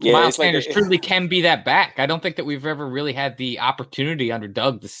Miles Sanders truly can be that back. I don't think that we've ever really had the opportunity under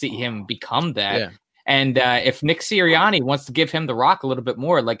Doug to see him become that. Yeah. And if Nick Sirianni wants to give him the rock a little bit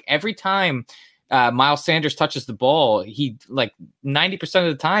more, like every time Miles Sanders touches the ball, he like 90%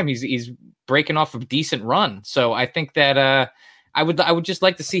 of the time he's breaking off a decent run. So I think that I would just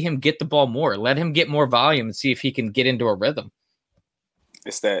like to see him get the ball more, let him get more volume, and see if he can get into a rhythm.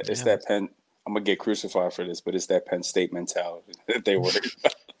 It's that Penn. I'm gonna get crucified for this, but it's that Penn State mentality that they worry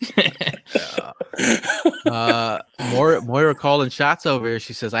about. Moira calling shots over here.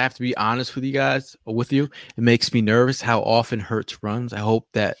 She says, "I have to be honest with you guys. With you, it makes me nervous how often Hurts runs. I hope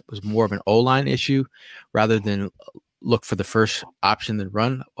that was more of an O-line issue rather than look for the first option than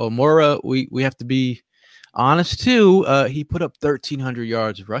run." Oh, Moira, we have to be honest too. He put up 1,300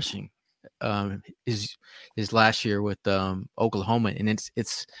 yards rushing. His last year with Oklahoma, and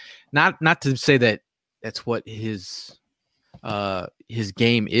it's not to say that that's what his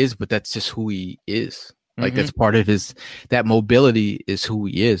game is, but that's just who he is. Like that's part of that mobility is who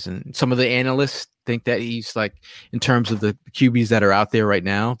he is. And some of the analysts think that he's like, in terms of the QBs that are out there right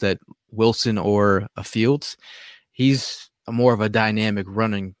now, that Wilson or Fields, he's more of a dynamic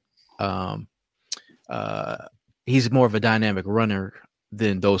running. He's more of a dynamic runner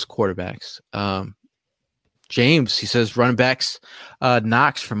than those quarterbacks. James, he says running backs,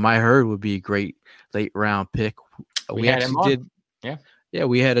 Knox from My Herd would be a great late round pick. We actually did. Yeah.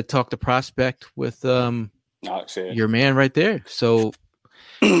 We had a talk to prospect with Knox, your man right there. So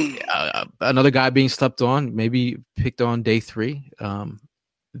another guy being slept on, maybe picked on day 3.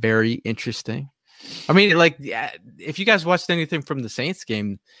 Very interesting. I mean, like, if you guys watched anything from the Saints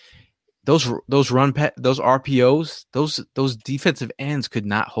game, those RPOs, those defensive ends could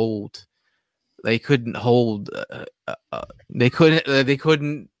not hold. They couldn't hold. They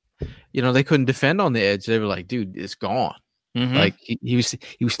couldn't defend on the edge. They were like, dude, it's gone. Like he was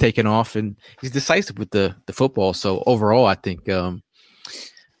taken off, and he's decisive with the football. So overall, I think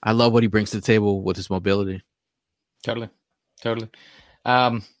I love what he brings to the table with his mobility. Totally.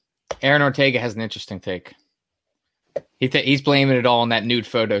 Aaron Ortega has an interesting take. He's blaming it all on that nude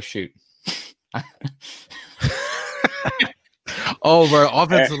photo shoot. Over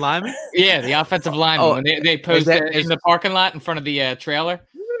offensive lineman? Yeah, the offensive lineman. When they posted in the parking lot in front of the trailer.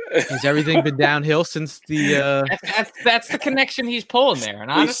 Has everything been downhill since the that's the connection he's pulling there. And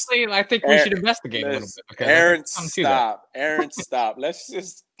honestly, I think we should investigate a little bit. Okay? Aaron, stop. Aaron, stop. Let's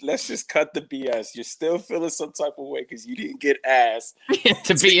just cut the BS. You're still feeling some type of way because you didn't get asked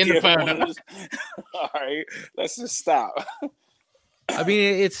to be in the photo. All right, let's just stop. I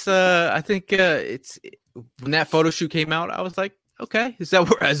mean, it's I think it's when that photo shoot came out, I was like, okay, is that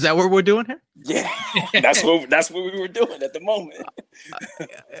what we're doing here? Yeah, that's what we were doing at the moment.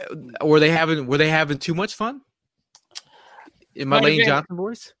 Were they having too much fun? In my Lane Johnson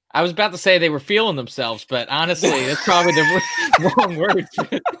voice? I was about to say they were feeling themselves, but honestly, that's probably the wrong word.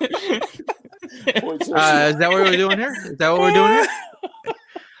 Is that what we're doing here?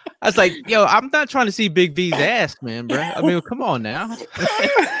 I was like, yo, I'm not trying to see Big V's ass, man, bro. I mean, come on now.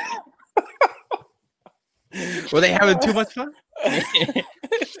 Were they having too much fun?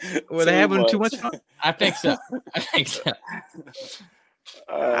 Were they having too much fun? I think so.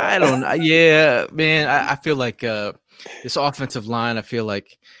 I don't know. Yeah, man. I feel like this offensive line, I feel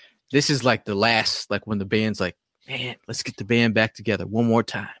like this is like the last, like when the band's like, man, let's get the band back together one more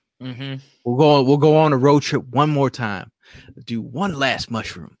time. Mm-hmm. We'll go on a road trip one more time. Do one last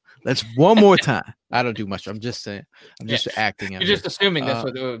mushroom. Let's one more time. I don't do mushroom. I'm just saying. I'm just acting. You're just assuming that's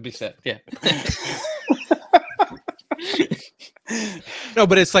what it would be said. Yeah. No,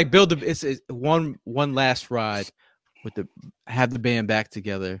 but it's like it's one last ride have the band back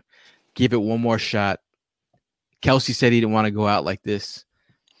together, give it one more shot. Kelsey said he didn't want to go out like this,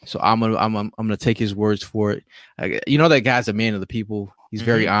 so I'm gonna take his words for it. You know that guy's a man of the people. He's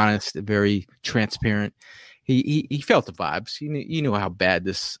very honest, very transparent. He felt the vibes. He knew how bad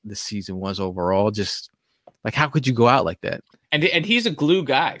this season was overall. Just like, how could you go out like that? And he's a glue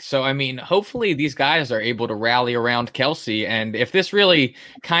guy. So, I mean, hopefully these guys are able to rally around Kelsey. And if this really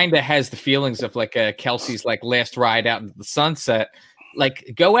kind of has the feelings of like Kelsey's like last ride out into the sunset,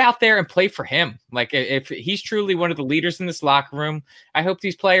 like go out there and play for him. Like if he's truly one of the leaders in this locker room, I hope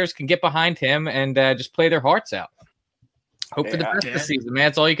these players can get behind him and just play their hearts out. Hope for the best this season, man.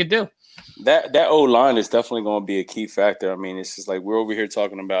 That's all you could do. That O-line is definitely going to be a key factor. I mean, it's just like we're over here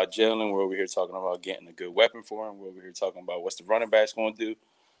talking about Jalen. We're over here talking about getting a good weapon for him. We're over here talking about what's the running backs going to do.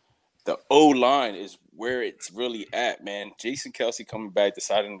 The O-line is where it's really at, man. Jason Kelsey coming back,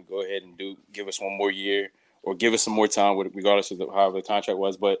 deciding to go ahead and give us one more year or give us some more time, regardless of how the contract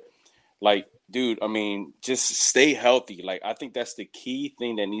was. But Like, dude, I mean, just stay healthy. Like, I think that's the key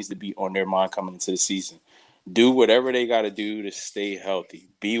thing that needs to be on their mind coming into the season. Do whatever they got to do to stay healthy.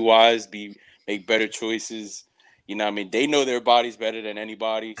 Be wise, make better choices. You know what I mean? They know their bodies better than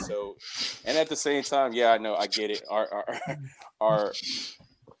anybody. So, and at the same time, yeah, I know, I get it. Our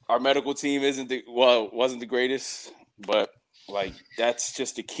medical team wasn't the greatest, but like that's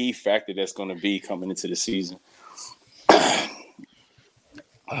just a key factor that's going to be coming into the season.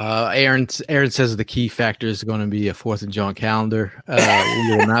 Aaron says the key factor is going to be a 4th and John calendar.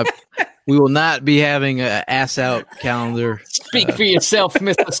 We will not be having an ass out calendar. Speak for yourself,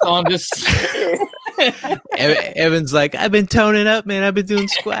 Mr. Saunders. Evan's like, I've been toning up, man. I've been doing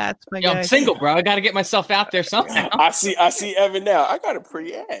squats. I'm single, bro. I got to get myself out there somehow. I see Evan now. I got a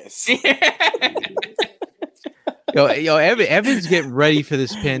pretty ass. Yo, Evan's getting ready for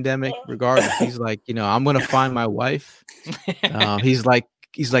this pandemic. Regardless, he's like, I'm gonna find my wife. He's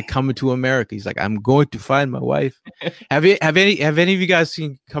like Coming to America. He's like, I'm going to find my wife. Have any of you guys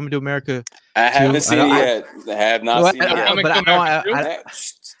seen Coming to America? I haven't seen it yet. I have not seen it yet.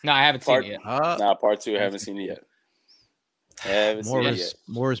 No, I haven't seen it yet. Part 2. I haven't seen it yet.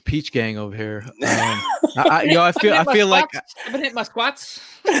 More is Peach Gang over here. I feel like I've been hitting my squats.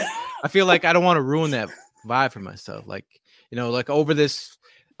 I feel like I don't want to ruin that vibe for myself. Like, like over this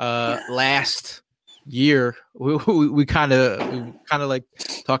last year, we kind of like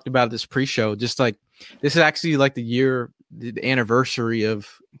talked about this pre-show. Just like this is actually like the anniversary of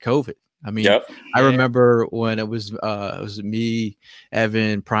COVID. I mean, I remember when it was me,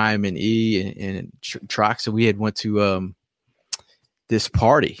 Evan, Prime, and E, and Trox, and we had went to this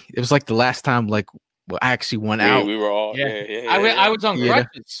party. It was like the last time I actually went out. We were all. I was on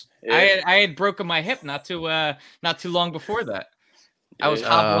crutches. Yeah. I had broken my hip not too long before that. I was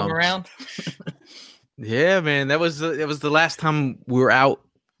hobbling around. Yeah, man, that was the last time we were out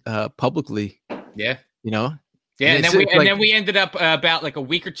publicly. Yeah, Yeah, and then we ended up about like a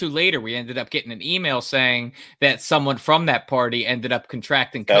week or two later, we ended up getting an email saying that someone from that party ended up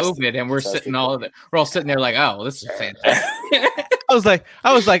contracting COVID, and we're all sitting there like, oh, this is fantastic. I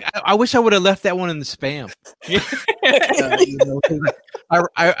was like, I wish I would have left that one in the spam.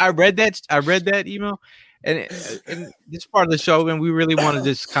 I read that email, and this part of the show, and we really want to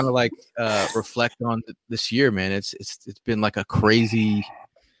just kind of like reflect on this year, man. It's been like a crazy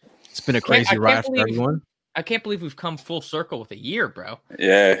ride for everyone. I can't believe we've come full circle with a year, bro.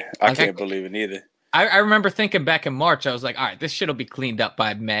 Yeah, I can't believe it either. I remember thinking back in March, I was like, all right, this shit will be cleaned up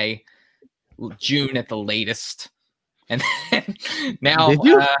by May, June at the latest. And then now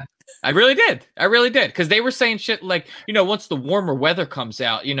I really did. Because they were saying shit like, once the warmer weather comes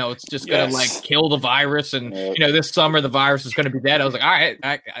out, it's just going to like kill the virus. And, this summer the virus is going to be dead. I was like, all right,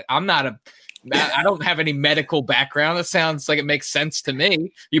 I don't have any medical background. That sounds like it makes sense to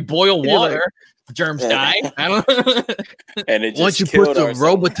me. You boil water. Germs die. I don't know. And it just once you put some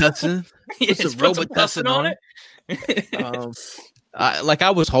Robitussin, on it. I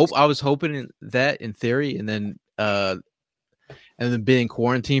was hoping that in theory, and then being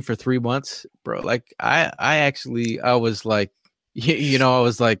quarantined for 3 months, bro. Like I was like, I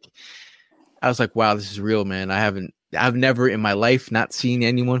was like, wow, this is real, man. I've never in my life not seen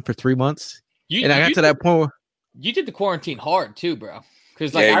anyone for 3 months, and I got to that point where you did the quarantine hard too, bro.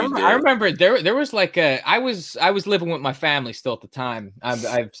 Because I remember there was like I was living with my family still at the time.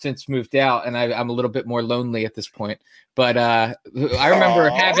 I've since moved out, and I'm a little bit more lonely at this point. But I remember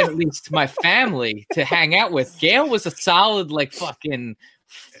having at least my family to hang out with. Gail was a solid like fucking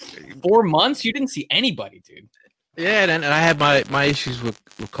 4 months. You didn't see anybody, dude. Yeah, and I had my issues with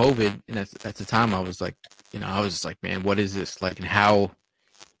COVID, and at the time I was like, I was like, man, what is this like, and how,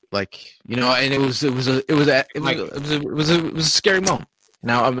 like, and it was a scary moment.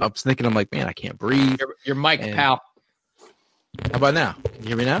 Now I was thinking, I'm like, man, I can't breathe. Your mic, pal. How about now? Can you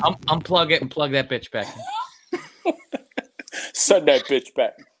hear me now? Unplug it and plug that bitch back in. Send that bitch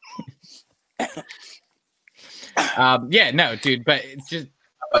back. Yeah, no, dude, but it's just.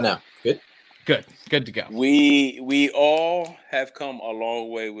 How about now? Good to go. We all have come a long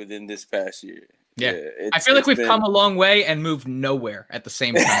way within this past year. Yeah, I feel like we've come a long way and moved nowhere at the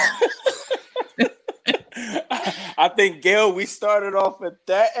same time. I think, Gail, we started off at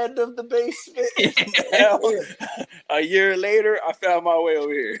that end of the basement. Now, a year later, I found my way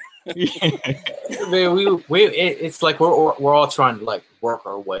over here. Man, it's like we're all trying to like work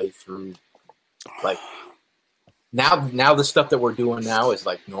our way through. Like now the stuff that we're doing now is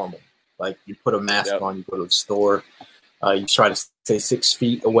like normal. Like you put a mask on, you go to the store, you try to stay 6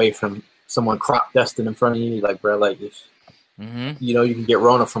 feet away from someone crop dusting in front of you. Like, bro, like if you can get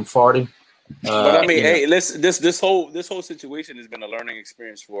Rona from farting. But I mean, hey, this whole situation has been a learning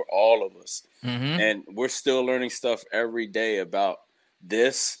experience for all of us, and we're still learning stuff every day about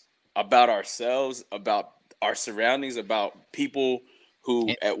this, about ourselves, about our surroundings, about people who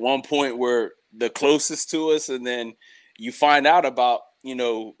at one point were the closest to us, and then you find out about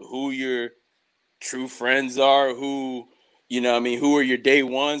who your true friends are, who who are your day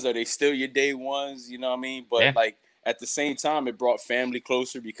ones? Are they still your day ones? You know what I mean? But like at the same time, it brought family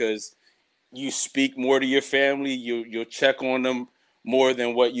closer because you speak more to your family. You'll check on them more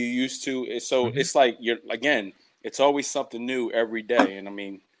than what you used to. And so it's like it's always something new every day. And I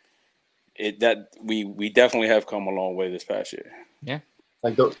mean, we definitely have come a long way this past year. Yeah.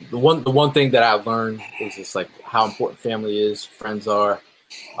 Like the one thing that I've learned is just like how important family is, friends are,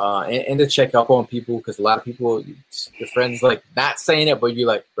 and to check up on people, because a lot of people, your friends like not saying it, but you're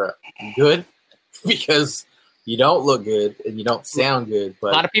like, bro, you good? Because you don't look good and you don't sound good.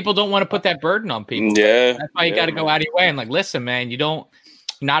 But a lot of people don't want to put that burden on people. Yeah, that's why you got to go out of your way and like, listen, man, you're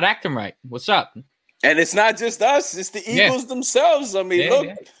not acting right. What's up? And it's not just us; it's the Eagles themselves. I mean, look.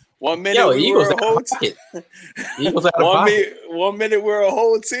 1 minute we were a whole team. One minute we're a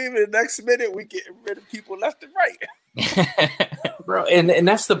whole team, and the next minute we get rid of people left and right. Bro, and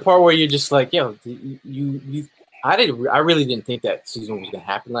that's the part where you're just like, yo, I really didn't think that season was gonna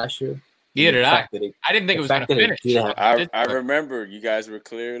happen last year. Neither did I. I didn't think it was gonna finish. I remember you guys were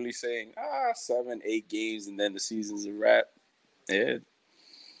clearly saying 7-8 games, and then the season's a wrap. Yeah,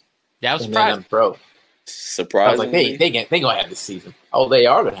 that was surprising, bro. Surprisingly, I was like, they gonna have this season. Oh, they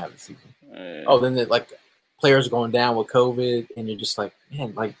are gonna have the season. Oh, then like players are going down with COVID, and you're just like,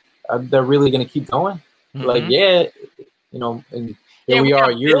 man, like they're really gonna keep going. Like, yeah, and here we are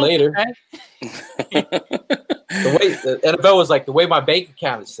a year later. The NFL was like the way my bank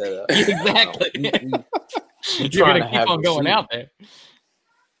account is set up. Exactly. You're gonna keep on going out there.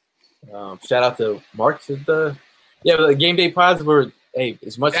 Shout out to Mark. The game day pods were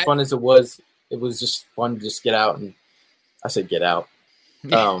as much fun as it was. It was just fun to just get out, and I said get out.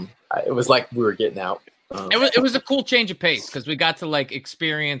 It was like we were getting out. It was a cool change of pace because we got to like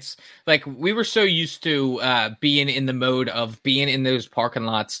experience, like we were so used to being in the mode of being in those parking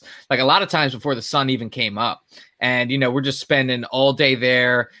lots, like a lot of times before the sun even came up. And, we're just spending all day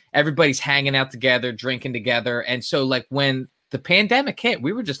there. Everybody's hanging out together, drinking together. And so like when the pandemic hit,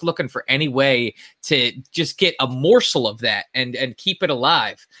 we were just looking for any way to just get a morsel of that and keep it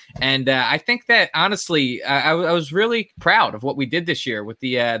alive. And I think that honestly, I was really proud of what we did this year with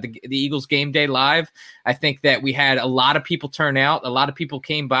the Eagles Game Day Live. I think that we had a lot of people turn out. A lot of people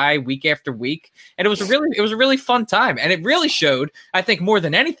came by week after week, and it was a really fun time. And it really showed, I think, more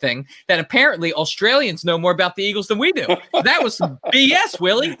than anything, that apparently Australians know more about the Eagles than we do. That was some BS,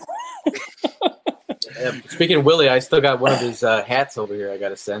 Willie. Speaking of Willie, I still got one of his hats over here I got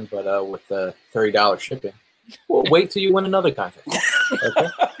to send, but with $30 shipping. Well, wait till you win another contest.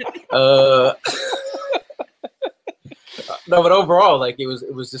 Okay. No, but overall, like it was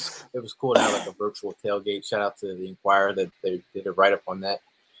cool to have like a virtual tailgate. Shout out to the Inquirer that they did a write up on that.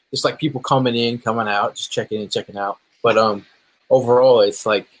 Just like people coming in, coming out, just checking in, checking out. But overall, it's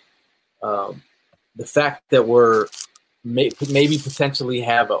like the fact that we're maybe potentially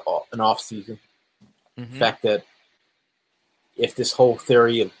have an off season. The fact that if this whole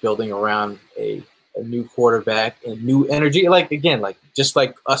theory of building around a new quarterback and new energy, like again, like just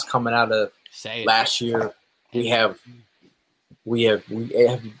like us coming out of last year, we have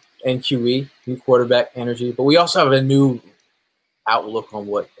NQE, new quarterback energy, but we also have a new outlook on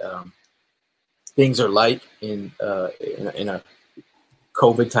what things are like in a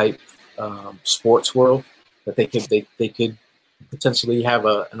COVID type sports world. That they could potentially have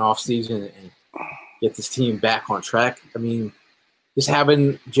an off season and get this team back on track. I mean, just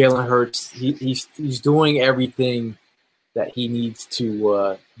having Jalen Hurts, he's doing everything that he needs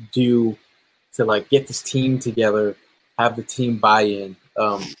to do to like get this team together, have the team buy in.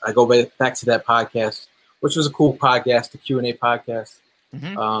 I go back to that podcast, which was a cool podcast, the Q&A podcast.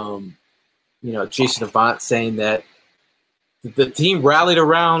 Jason Avant saying that the team rallied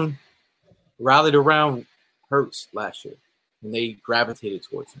around Hurts last year, and they gravitated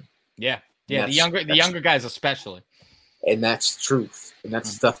towards him. Yeah, the younger guys especially. And that's truth, and that's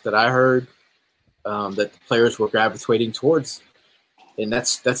stuff that I heard that the players were gravitating towards, and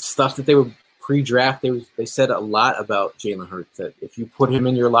that's stuff that they were pre-draft. They said a lot about Jalen Hurts, that if you put him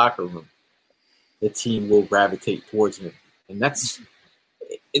in your locker room, the team will gravitate towards him, and then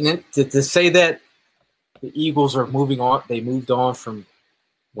to say that the Eagles are moving on, they moved on from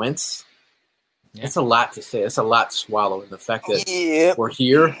Wentz. Yeah. It's a lot to say. It's a lot to swallow. And the fact that we're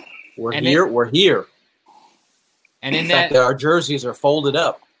here. And in the fact that our jerseys are folded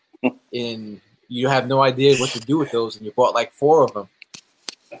up. and you have no idea what to do with those, and you bought like 4 of them.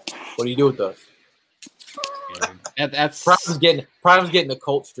 What do you do with those? That's Prime's getting the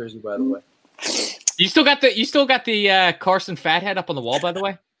Colts jersey, by the way. You still got the Carson Fathead up on the wall, by the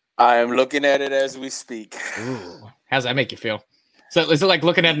way. I am looking at it as we speak. Ooh. How's that make you feel? So is it like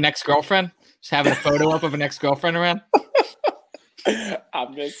looking at an ex-girlfriend? Just having a photo up of an ex-girlfriend around? I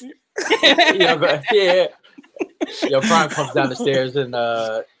miss you. Yeah. Yo, Prime comes down the stairs and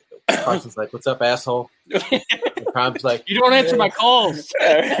Carson's like, "What's up, asshole?" And Prime's like, "You don't answer my calls."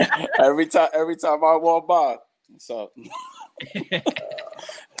 every time I walk by. So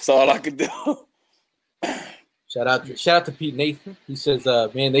that's all I can do. Shout out to Pete Nathan. He says,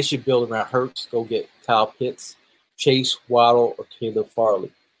 "Man, they should build around Hurts. Go get Kyle Pitts, Chase, Waddle, or Caleb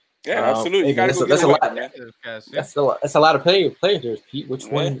Farley." Yeah, absolutely. You gotta go that's get a a lot. man. That's a lot of players there, Pete. Which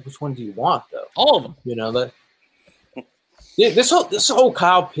one do you want though? All of them. You know that. This whole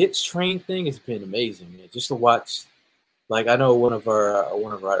Kyle Pitts train thing has been amazing, man. Just to watch. Like, I know one of our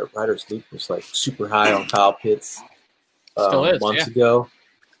writers, Luke, was like super high on Kyle Pitts months ago.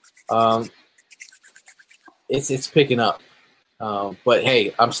 It's picking up, but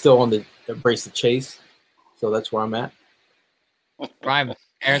hey, I'm still on the embrace the chase, so that's where I'm at. Ryan,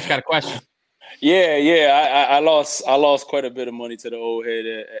 Aaron's got a question. Yeah. I lost quite a bit of money to the old head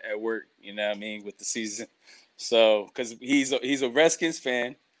at work. You know what I mean, with the season. So because he's a Redskins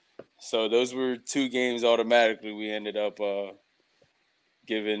fan. So those were 2 games automatically we ended up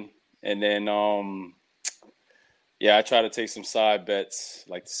giving. And then, I tried to take some side bets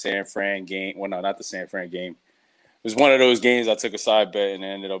like the San Fran game. Well, no, not the San Fran game. It was one of those games I took a side bet and it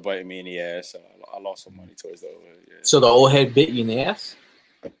ended up biting me in the ass. So I lost some money towards the old head. Yeah. So the old head bit you in the ass?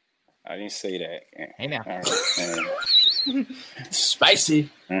 I didn't say that. Hey, now. Right.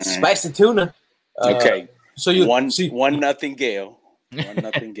 Spicy. Mm-hmm. Spicy tuna. Okay. So you 1-0 Gale.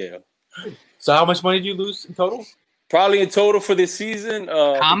 1-0 Gale. So how much money did you lose in total? Probably in total for this season, it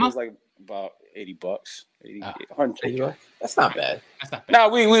was like about $80, $100. That's not bad. No,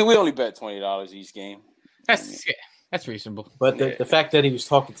 we only bet $20 each game. That's reasonable. But the fact that he was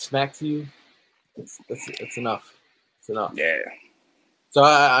talking smack to you, it's enough. It's enough. Yeah. So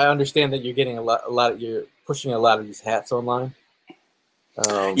I understand that you're getting a lot. You're pushing a lot of these hats online.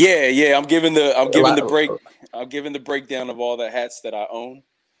 Yeah. I'm giving the breakdown of all the hats that I own.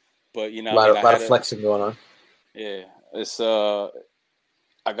 But you know, a lot of flexing going on. Yeah, it's I'm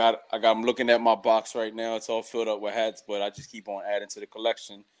looking at my box right now. It's all filled up with hats, but I just keep on adding to the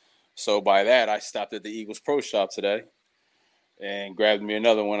collection. So by that, I stopped at the Eagles Pro Shop today and grabbed me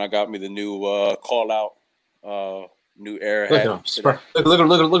another one. I got me the new call out, new Air hat. Look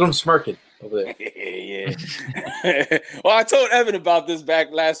at him smirking over there. Yeah. Well, I told Evan about this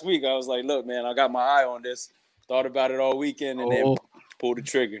back last week. I was like, "Look, man, I got my eye on this. Thought about it all weekend, and then pulled the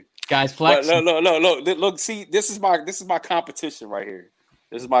trigger." Guys, flex. Look. See, this is my competition right here.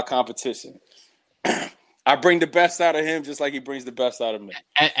 This is my competition. I bring the best out of him, just like he brings the best out of me.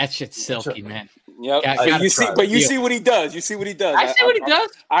 That shit's silky, man. Yep. You see what he does. You see what he does. I see what he does.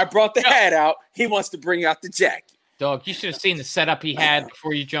 I brought the hat out. He wants to bring out the jacket. Dog, you should have seen the setup he had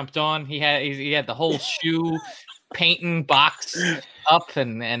before you jumped on. He had the whole shoe painting box up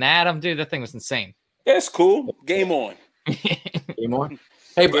and Adam, dude, that thing was insane. That's cool. Game on. Game on.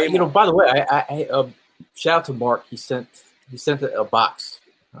 Hey, but, by the way, I shout out to Mark. He sent a box,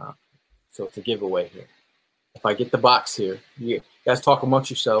 so it's a giveaway here. If I get the box here, you guys talk amongst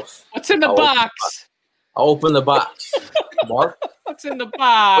yourselves. What's in the box? I'll open the box. Mark, what's in the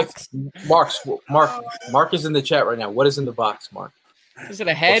box? Mark is in the chat right now. What is in the box, Mark? Is it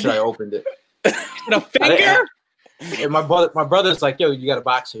a head? Or should I opened it? Is it a finger? And my brother's like, "Yo, you got a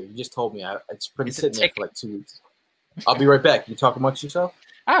box here." You just told me. It's been sitting there for like 2 weeks. I'll be right back. You talk amongst yourself.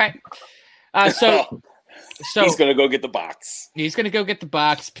 All right. So he's gonna go get the box. He's gonna go get the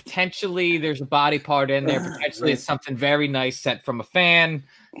box. Potentially, there's a body part in there. Potentially, it's something very nice sent from a fan.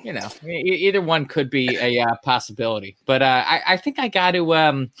 You know, either one could be a possibility. But I think I got to.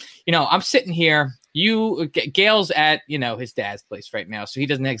 I'm sitting here. Gail's at his dad's place right now, so he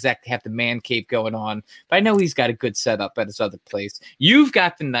doesn't exactly have the man cave going on. But I know he's got a good setup at his other place. You've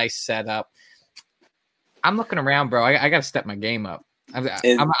got the nice setup. I'm looking around, bro. I got to step my game up.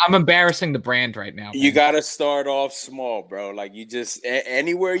 I'm embarrassing the brand right now. Man. You got to start off small, bro. Like you just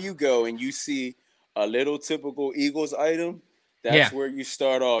anywhere you go and you see a little typical Eagles item, that's where you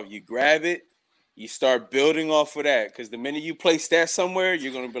start off. You grab it, you start building off of that. Because the minute you place that somewhere,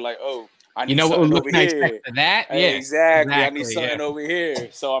 you're gonna be like, "Oh, I need what would look nice here. Next to that." Yeah, exactly. I need something over here.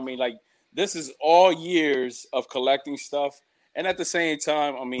 So I mean, like this is all years of collecting stuff. And at the same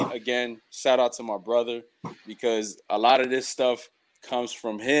time, I mean, again, shout out to my brother because a lot of this stuff comes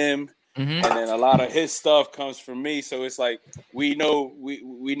from him, Mhm. and then a lot of his stuff comes from me. So it's like we know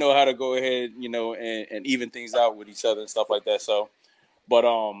how to go ahead, and even things out with each other and stuff like that. So, but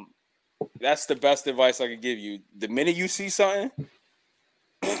that's the best advice I could give you. The minute you see something,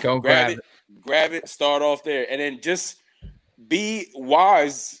 Go grab it. Start off there, and then just be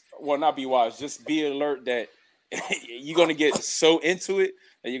wise. Well, not be wise. Just be alert that you're gonna get so into it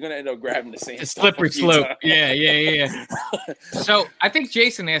that you're gonna end up grabbing the same It's stuff slippery a few slope. times. Yeah. So I think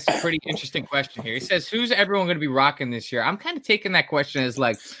Jason asked a pretty interesting question here. He says, "Who's everyone going to be rocking this year?" I'm kind of taking that question as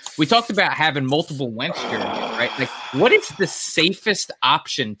like we talked about having multiple Wentz jerseys, right? Like, what is the safest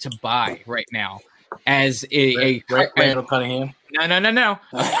option to buy right now as a Randall Cunningham? No.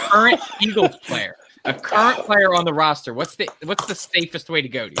 A current Eagles player, a current player on the roster. What's the safest way to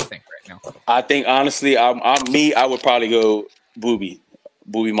go? Do you think right now? I think honestly, I would probably go Booby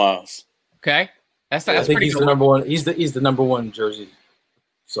Miles. Okay, that's I think pretty he's good. the number one. He's the number one jersey.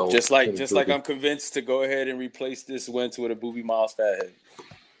 So Just like I'm convinced to go ahead and replace this Wentz with a Booby Miles fathead.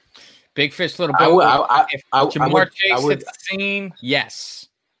 Big fish, little I boat. would- If I Jamar would- Chase I would- hits the scene, yes.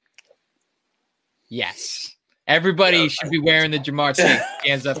 Everybody should be wearing the Jamar Chase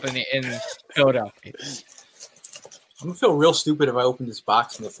hands up in Philadelphia. I'm gonna feel real stupid if I open this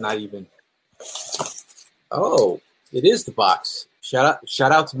box and it's not even. Oh, it is the box. Shout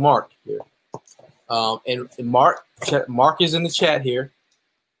out to Mark here. And Mark is in the chat here.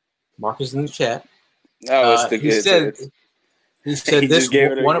 Mark is in the chat. No, He said He this just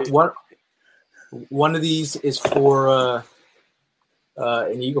gave it one of these is for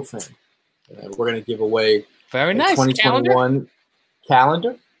an Eagle fan. We're gonna give away Very a nice. 2021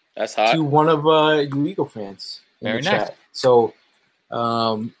 calendar that's hot. to one of you Eagle fans in Very the nice. chat. So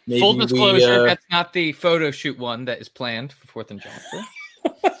maybe Full disclosure, we that's not the photo shoot one that is planned for 4th and July.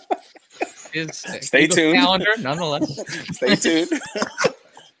 Stay Eagles tuned. Calendar, nonetheless. Stay tuned.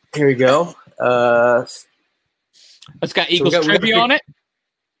 here we go. It's got we Eagles got trivia on it.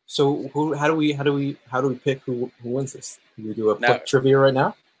 So how do we pick who wins this? Do we do a Now- quick trivia right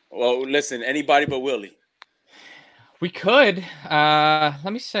now? Well, listen, anybody but Willie. We could. Let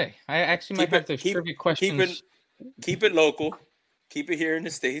me see. I actually might have those trivia questions. Keep it local. Keep it here in the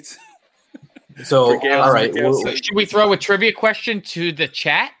States. So For Gail's- all right, for Gail's we'll- sake. Should we throw a trivia question to the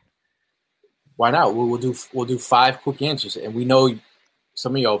chat? why not? We'll do 5 quick answers, and we know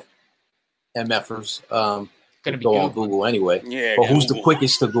some of y'all MFers Gonna be go on Google. Google anyway. Yeah. But who's the Google.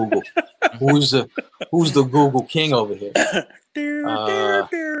 quickest to Google? who's the Google king over here?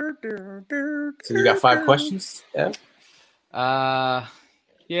 So you got 5 questions? Yeah.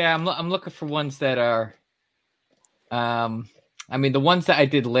 Yeah, I'm looking for ones that are. I mean, the ones that I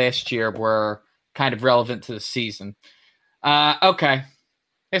did last year were kind of relevant to the season. Okay,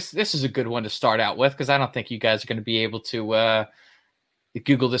 this is a good one to start out with because I don't think you guys are going to be able to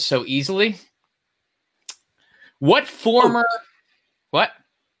Google this so easily. What former? What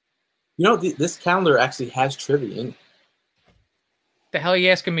You know, this calendar actually has trivia in it. the hell are you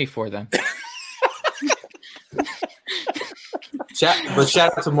asking me for then? Shout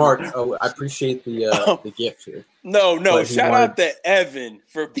out to Mark. Oh, I appreciate the gift here. No. But he Shout wanted- out to Evan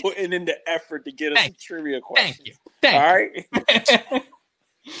for putting in the effort to get us some trivia questions. Thank you. Thank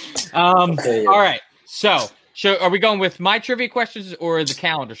All right. Okay, All right. So are we going with my trivia questions or the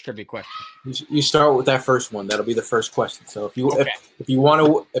calendar's trivia questions? you start with that first one. That'll be the first question. So if you Okay. if you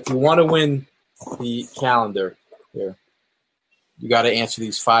want to win the calendar here, you got to answer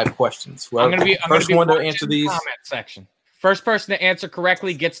these 5 questions. Well, I'm gonna first be one to watching answer the these. comment section. First person to answer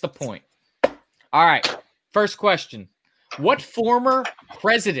correctly gets the point. All right. First question. What former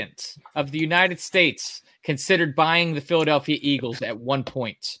president of the United States considered buying the Philadelphia Eagles at one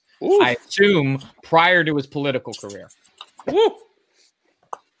point? Ooh. I assume prior to his political career. Woo.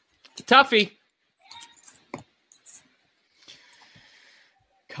 Tuffy.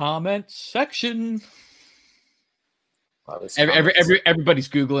 Comment section. Wow, this Everybody's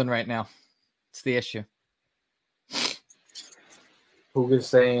Googling right now. It's the issue. Who is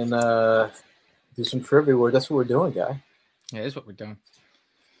saying do some trivia? That's what we're doing, guy. Yeah, that's what we're doing.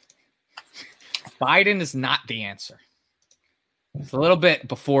 Biden is not the answer. It's a little bit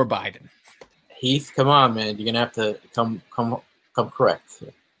before Biden. Heath, come on, man. You're gonna have to come correct.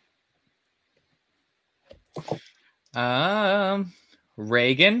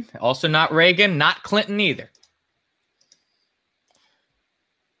 Reagan, also not Reagan, not Clinton either.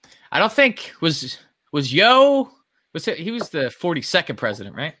 I don't think was Yo was it, he was the 42nd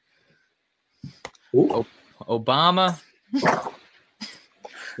president, right? Ooh. Obama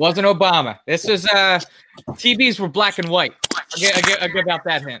wasn't Obama. This is TVs were black and white. I'll give out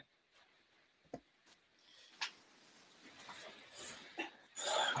that hint.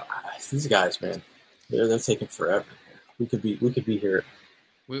 These guys, man, they're taking forever. We could be here.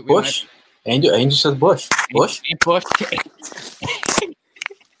 We Bush. Angel says Bush. Bush. Bush.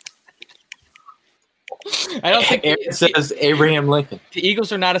 I don't think Aaron says Abraham Lincoln. the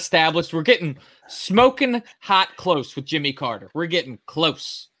Eagles are not established. We're getting smoking hot close with Jimmy Carter. We're getting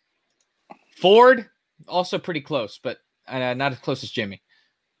close. Ford, also pretty close, but not as close as Jimmy.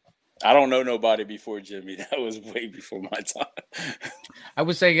 I don't know nobody before Jimmy. That was way before my time. I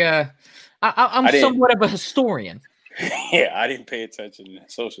would say I'm somewhat of a historian. Yeah, I didn't pay attention to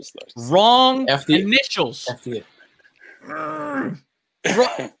social stuff. Wrong FD. initials. FD.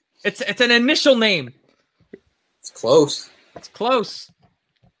 It's an initial name. It's close. It's close.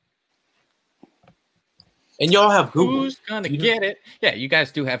 And y'all have Google. Who's gonna get it? Yeah, you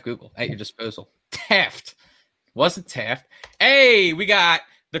guys do have Google at your disposal. Taft. Wasn't Taft. Hey, we got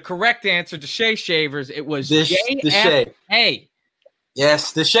the correct answer to Shea Shavers. It was Deshae. JFA.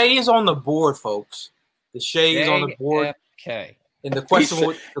 Yes, Deshae is on the board, folks. Deshae is on the board. Okay. And the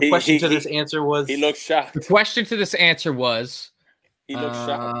question to this answer was He looked shocked. The question to this answer was He looked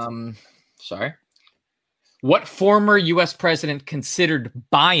shocked. Sorry. What former U.S. president considered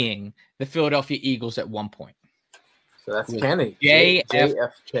buying the Philadelphia Eagles at one point? So that's Kennedy.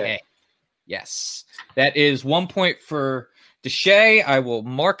 JFK. Yes. That is 1 point for Deshae. I will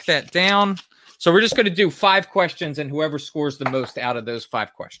mark that down. So we're just going to do 5 questions, and whoever scores the most out of those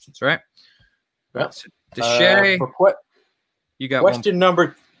 5 questions, right? Yep. So Deshae, you got question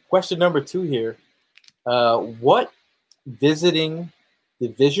number 2 here. What visiting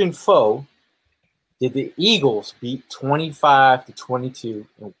division foe did the Eagles beat 25-22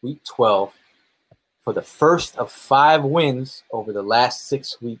 in Week 12 for the first of 5 wins over the last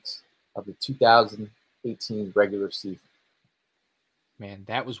 6 weeks of the 2018 regular season? Man,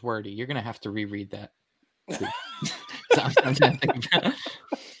 that was wordy. You're going to have to reread that.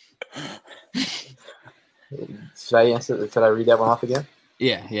 Should I answer? Should I read that one off again?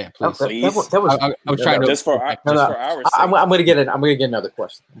 Yeah, please. Please. That was, I was trying to Just for our sake. I'm gonna get another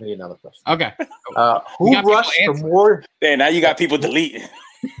question. Okay. Who rushed for more? Hey, now you got people deleting.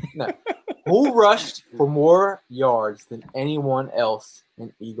 No. Who rushed for more yards than anyone else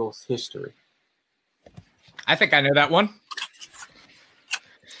in Eagles history? I think I know that one.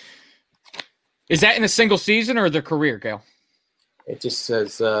 Is that in a single season or their career, Gail? It just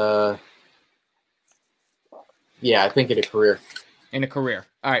says, I think in a career. In a career.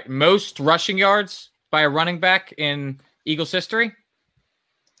 All right. Most rushing yards by a running back in Eagles history?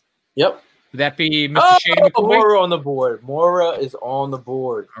 Yep. Would that be Mr. Shady McCoy? Mora on the board. Mora is on the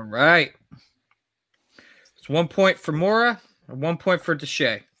board. All right. It's 1 point for Mora and 1 point for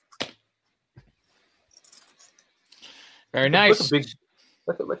Deshae. Very nice.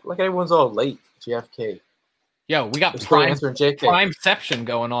 Look, everyone's all late. JFK. Yo, we got primeception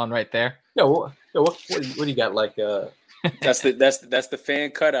going on right there. What do you got? Like That's the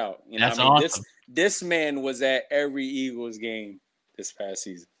fan cutout. You know, That's awesome. This man was at every Eagles game this past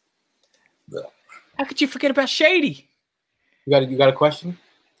season. How could you forget about Shady? You got a question?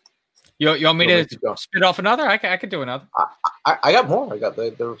 You want me to spit off another? I could do another. I got more.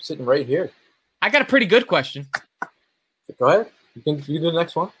 They're sitting right here. I got a pretty good question. Go ahead. You do the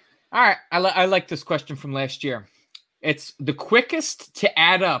next one. All right. I like this question from last year. It's the quickest to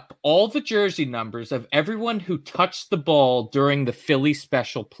add up all the jersey numbers of everyone who touched the ball during the Philly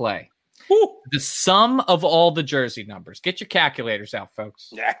special play. Woo. The sum of all the jersey numbers. Get your calculators out,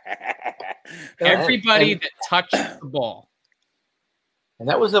 folks. Everybody that touched the ball. And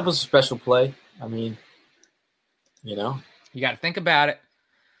that was a special play. I mean, you got to think about it.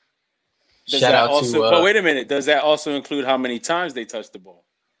 But wait a minute. Does that also include how many times they touched the ball?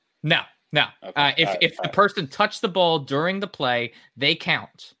 No. Okay. If the person touched the ball during the play, they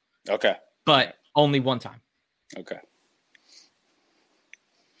count. Okay. But only one time. Okay.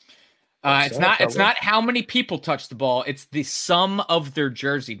 It's not how many people touch the ball. It's the sum of their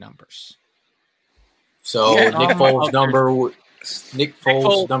jersey numbers. So Nick Foles'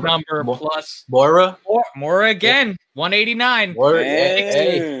 number plus Mora again.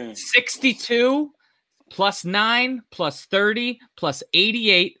 189. 62 plus 9 plus 30 plus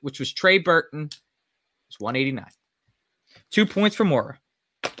 88, which was Trey Burton. It's 189. 2 points for Mora.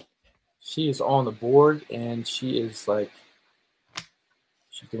 She is on the board, and she is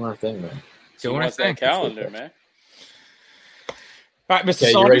she's doing her thing, man. Doing her thing. Calendar, man. All right, Mr.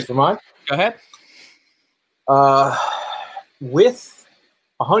 Okay, Saunders. you ready for mine? Go ahead. With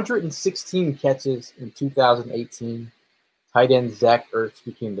 116 catches in 2018, tight end Zach Ertz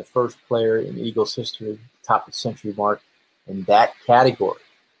became the first player in Eagles history to top the century mark in that category.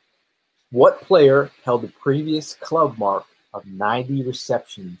 What player held the previous club mark of 90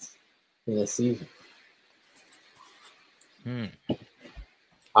 receptions in a season? Hmm.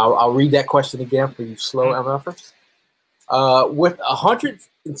 I'll read that question again for you slow MFers. With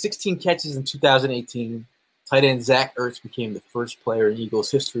 116 catches in 2018, tight end Zach Ertz became the first player in Eagles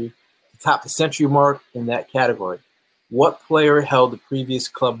history to top the century mark in that category. What player held the previous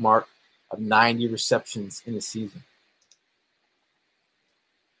club mark of 90 receptions in a season?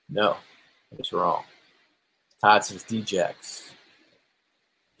 No, that's wrong. Todd says D-Jax.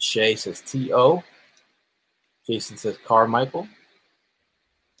 Shay says T.O. Jason says Carmichael.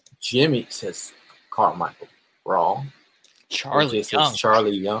 Jimmy says Carmichael. Wrong. Charlie AJ Young. says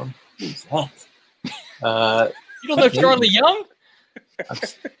Charlie Young. Who's that? You don't know Charlie Young?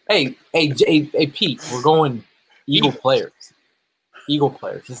 Hey, Pete, we're going Eagle players. Eagle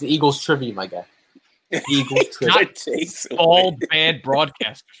players. It's the Eagles trivia, my guy. Eagles trivia. Not all bad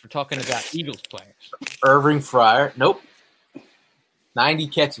broadcasters. We're talking about Eagles players. Irving Fryer. Nope. 90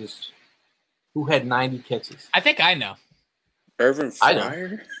 catches. Who had 90 catches? I think I know. Irvin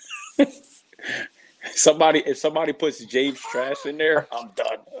Fryer? If somebody puts James Trash in there, I'm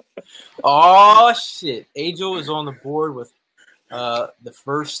done. Oh, shit. Angel is on the board with the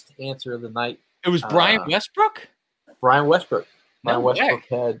first answer of the night. It was Brian Westbrook? Brian Westbrook. No Brian Westbrook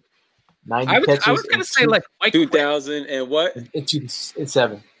had 90 catches. I was going to say like Mike 2000 and what? In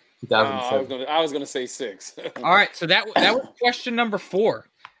 2007. I was gonna say 6. All right, so that was question number 4.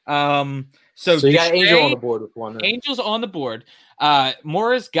 So you got Angel on the board with one. Angel's on the board.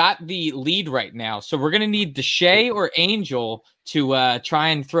 Mora's got the lead right now, so we're gonna need Deshae or Angel to try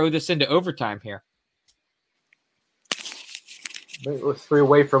and throw this into overtime here. We're 3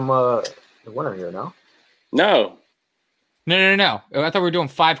 away from the winner here, no? No. No. I thought we were doing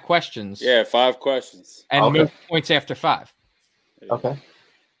 5 questions. Yeah, 5 questions. And Okay. move points after 5. Okay.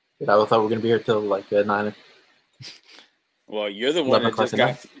 I thought we were going to be here till like 9. Well, you're the one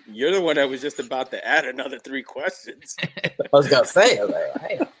you're the one that was just about to add another 3 questions. I was going to say, I was like,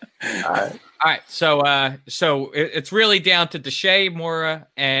 hey. All right. So it's really down to Deshae, Mora,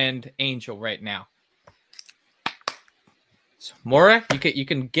 and Angel right now. So Mora, you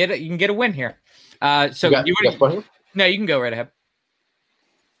can get it. You can get a win here. So you want No, you can go right ahead.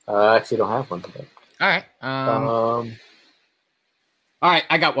 I actually don't have one today. All right. All right,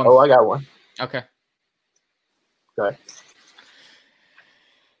 I got one. Oh, I got one. Okay. Okay.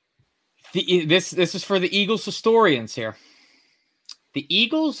 This is for the Eagles historians here. The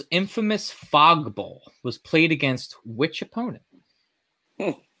Eagles' infamous Fog Bowl was played against which opponent?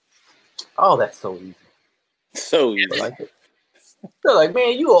 Oh, that's so easy. So easy. I like it. They're like,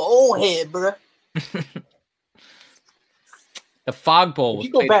 man, you an old head, bro. The Fog Bowl was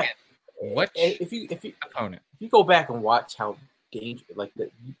played against which if you opponent? If you go back and watch how dangerous, like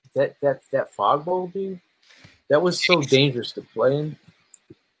that Fog Bowl, dude, that was so dangerous to play in.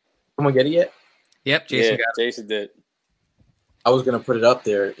 Someone get it yet? Yep, Jason got it. Jason did. I was gonna put it up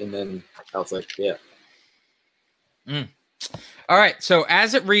there, and then I was like, yeah. All right, so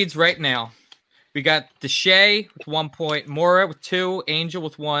as it reads right now, we got Deshae with 1 point, Mora with 2, Angel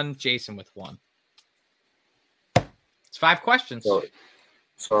with 1, Jason with 1. It's 5 questions. So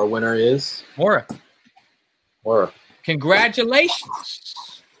our winner is Mora. Mora.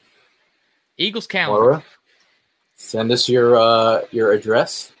 Congratulations, Eagles calendar. Mora, send us your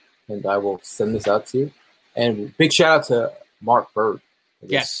address, and I will send this out to you. And big shout out to Mark Bird.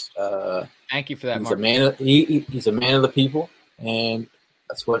 Yes. Thank you for that, he's Mark. He's a man of the people, and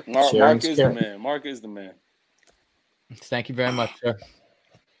that's what Mark is the man. Mark is the man. Thank you very much, sir.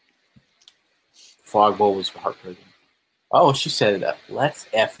 Fog Bowl was heartbreaking. Oh, she said that. Let's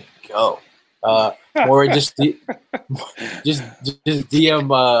effing go. Or just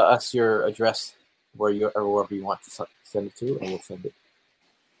DM us your address wherever you want to send it to, and we'll send it.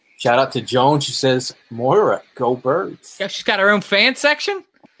 Shout out to Joan. She says, "Moira, go Birds." Yeah, she's got her own fan section.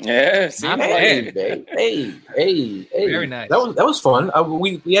 Yeah, hey, very nice. That was fun.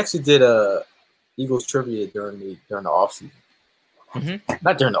 We actually did Eagles trivia during the off season. Mm-hmm.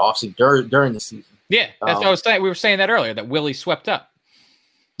 Not during the off season, during the season. Yeah, that's what I was saying. We were saying that earlier that Willie swept up.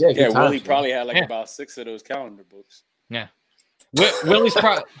 Yeah, Willie probably had about 6 of those calendar books. Yeah, Willie's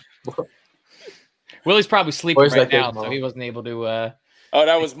probably sleeping right now, so he wasn't able to. Oh,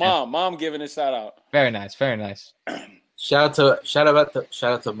 that was Mom. Mom giving a shout out. Very nice, very nice. Shout out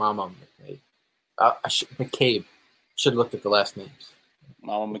to Mama McCabe. Should have looked at the last names.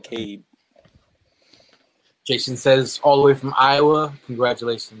 Mama McCabe. Jason says all the way from Iowa.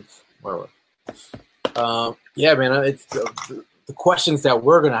 Congratulations, Marla. Yeah, man. It's the questions that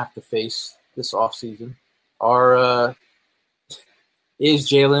we're gonna have to face this offseason are: is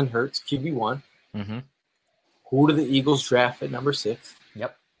Jalen Hurts QB1? Mm-hmm. Who do the Eagles draft at number 6?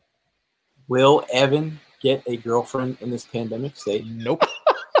 Yep. Will Evan get a girlfriend in this pandemic state? Nope.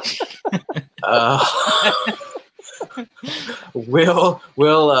 Will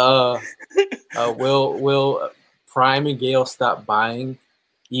Prime and Gale stop buying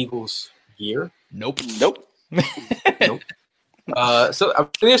Eagles gear? Nope. Nope. So I mean,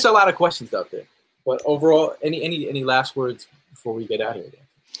 there's a lot of questions out there, but overall, any last words before we get out of here?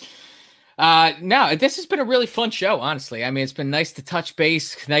 No, this has been a really fun show, honestly. I mean, it's been nice to touch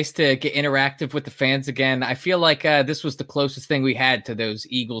base, nice to get interactive with the fans again. I feel like this was the closest thing we had to those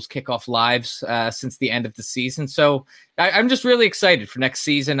Eagles kickoff lives since the end of the season. So I'm just really excited for next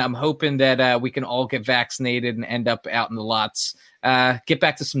season. I'm hoping that we can all get vaccinated and end up out in the lots, get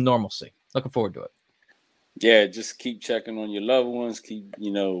back to some normalcy. Looking forward to it. Yeah, just keep checking on your loved ones. Keep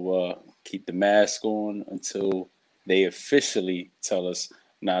the mask on until they officially tell us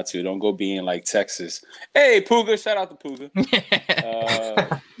not to. Don't go being like Texas. Hey, Puga, shout out to Puga.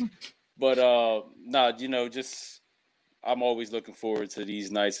 Just I'm always looking forward to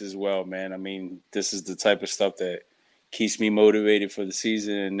these nights as well, man. I mean, this is the type of stuff that keeps me motivated for the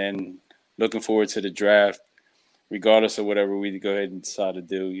season, and then looking forward to the draft, regardless of whatever we go ahead and decide to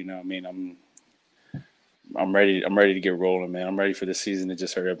do. You know, I mean, I'm ready. I'm ready to get rolling, man. I'm ready for the season to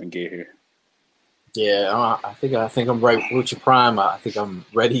just hurry up and get here. Yeah, I think I'm right with your Prime. I think I'm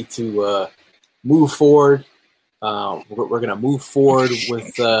ready to move forward. We're gonna move forward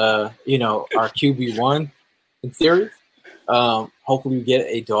with our QB1 in theory. Hopefully we get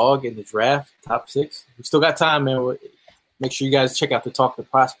a dog in the draft, top 6. We still got time, man. Make sure you guys check out the Talk to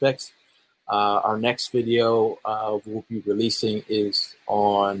Prospects. Our next video we'll be releasing is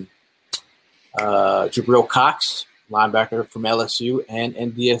on Jabril Cox, linebacker from LSU and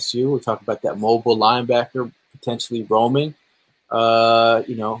NDSU. We'll talk about that mobile linebacker potentially roaming.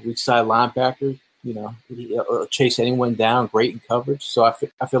 Weak side linebacker. He'll chase anyone down, great in coverage. So I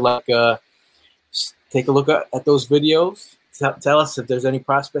feel like take a look at those videos. Tell us if there's any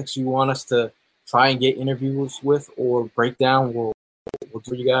prospects you want us to try and get interviews with or break down. We'll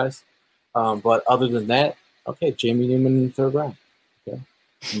do you guys. But other than that, okay, Jamie Newman in the 3rd round. Okay, I'm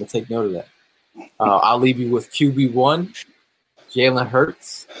gonna take note of that. I'll leave you with QB1, Jalen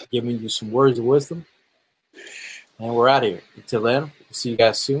Hurts, giving you some words of wisdom. And we're out of here. Until then, we'll see you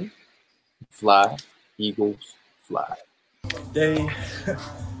guys soon. Fly, Eagles, fly. Day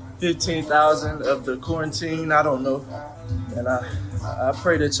 15,000 of the quarantine. I don't know. And I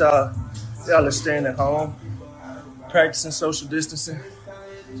pray that y'all are staying at home, practicing social distancing.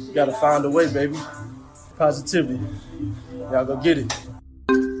 You got to find a way, baby. Positivity. Y'all go get it.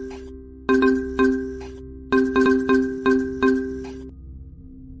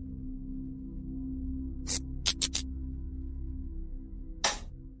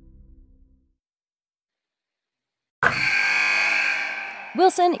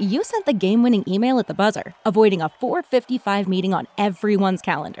 Wilson, you sent the game-winning email at the buzzer, avoiding a 4:55 meeting on everyone's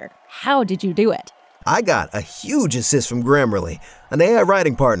calendar. How did you do it? I got a huge assist from Grammarly, an AI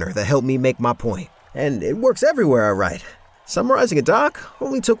writing partner that helped me make my point. And it works everywhere I write. Summarizing a doc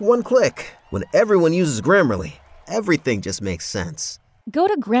only took one click. When everyone uses Grammarly, everything just makes sense. Go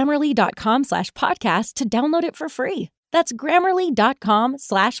to Grammarly.com/podcast to download it for free. That's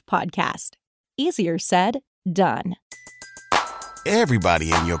Grammarly.com/podcast. Easier said, done.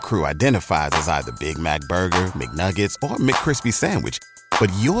 Everybody in your crew identifies as either Big Mac Burger, McNuggets, or McCrispy Sandwich.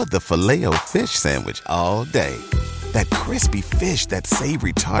 But you're the Filet-O-Fish Sandwich all day. That crispy fish, that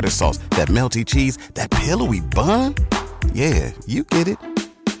savory tartar sauce, that melty cheese, that pillowy bun. Yeah, you get it.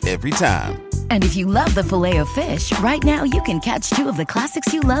 Every time. And if you love the Filet-O-Fish, right now you can catch 2 of the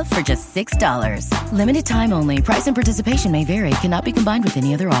classics you love for just $6. Limited time only. Price and participation may vary. Cannot be combined with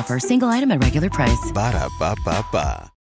any other offer. Single item at regular price. Ba-da-ba-ba-ba.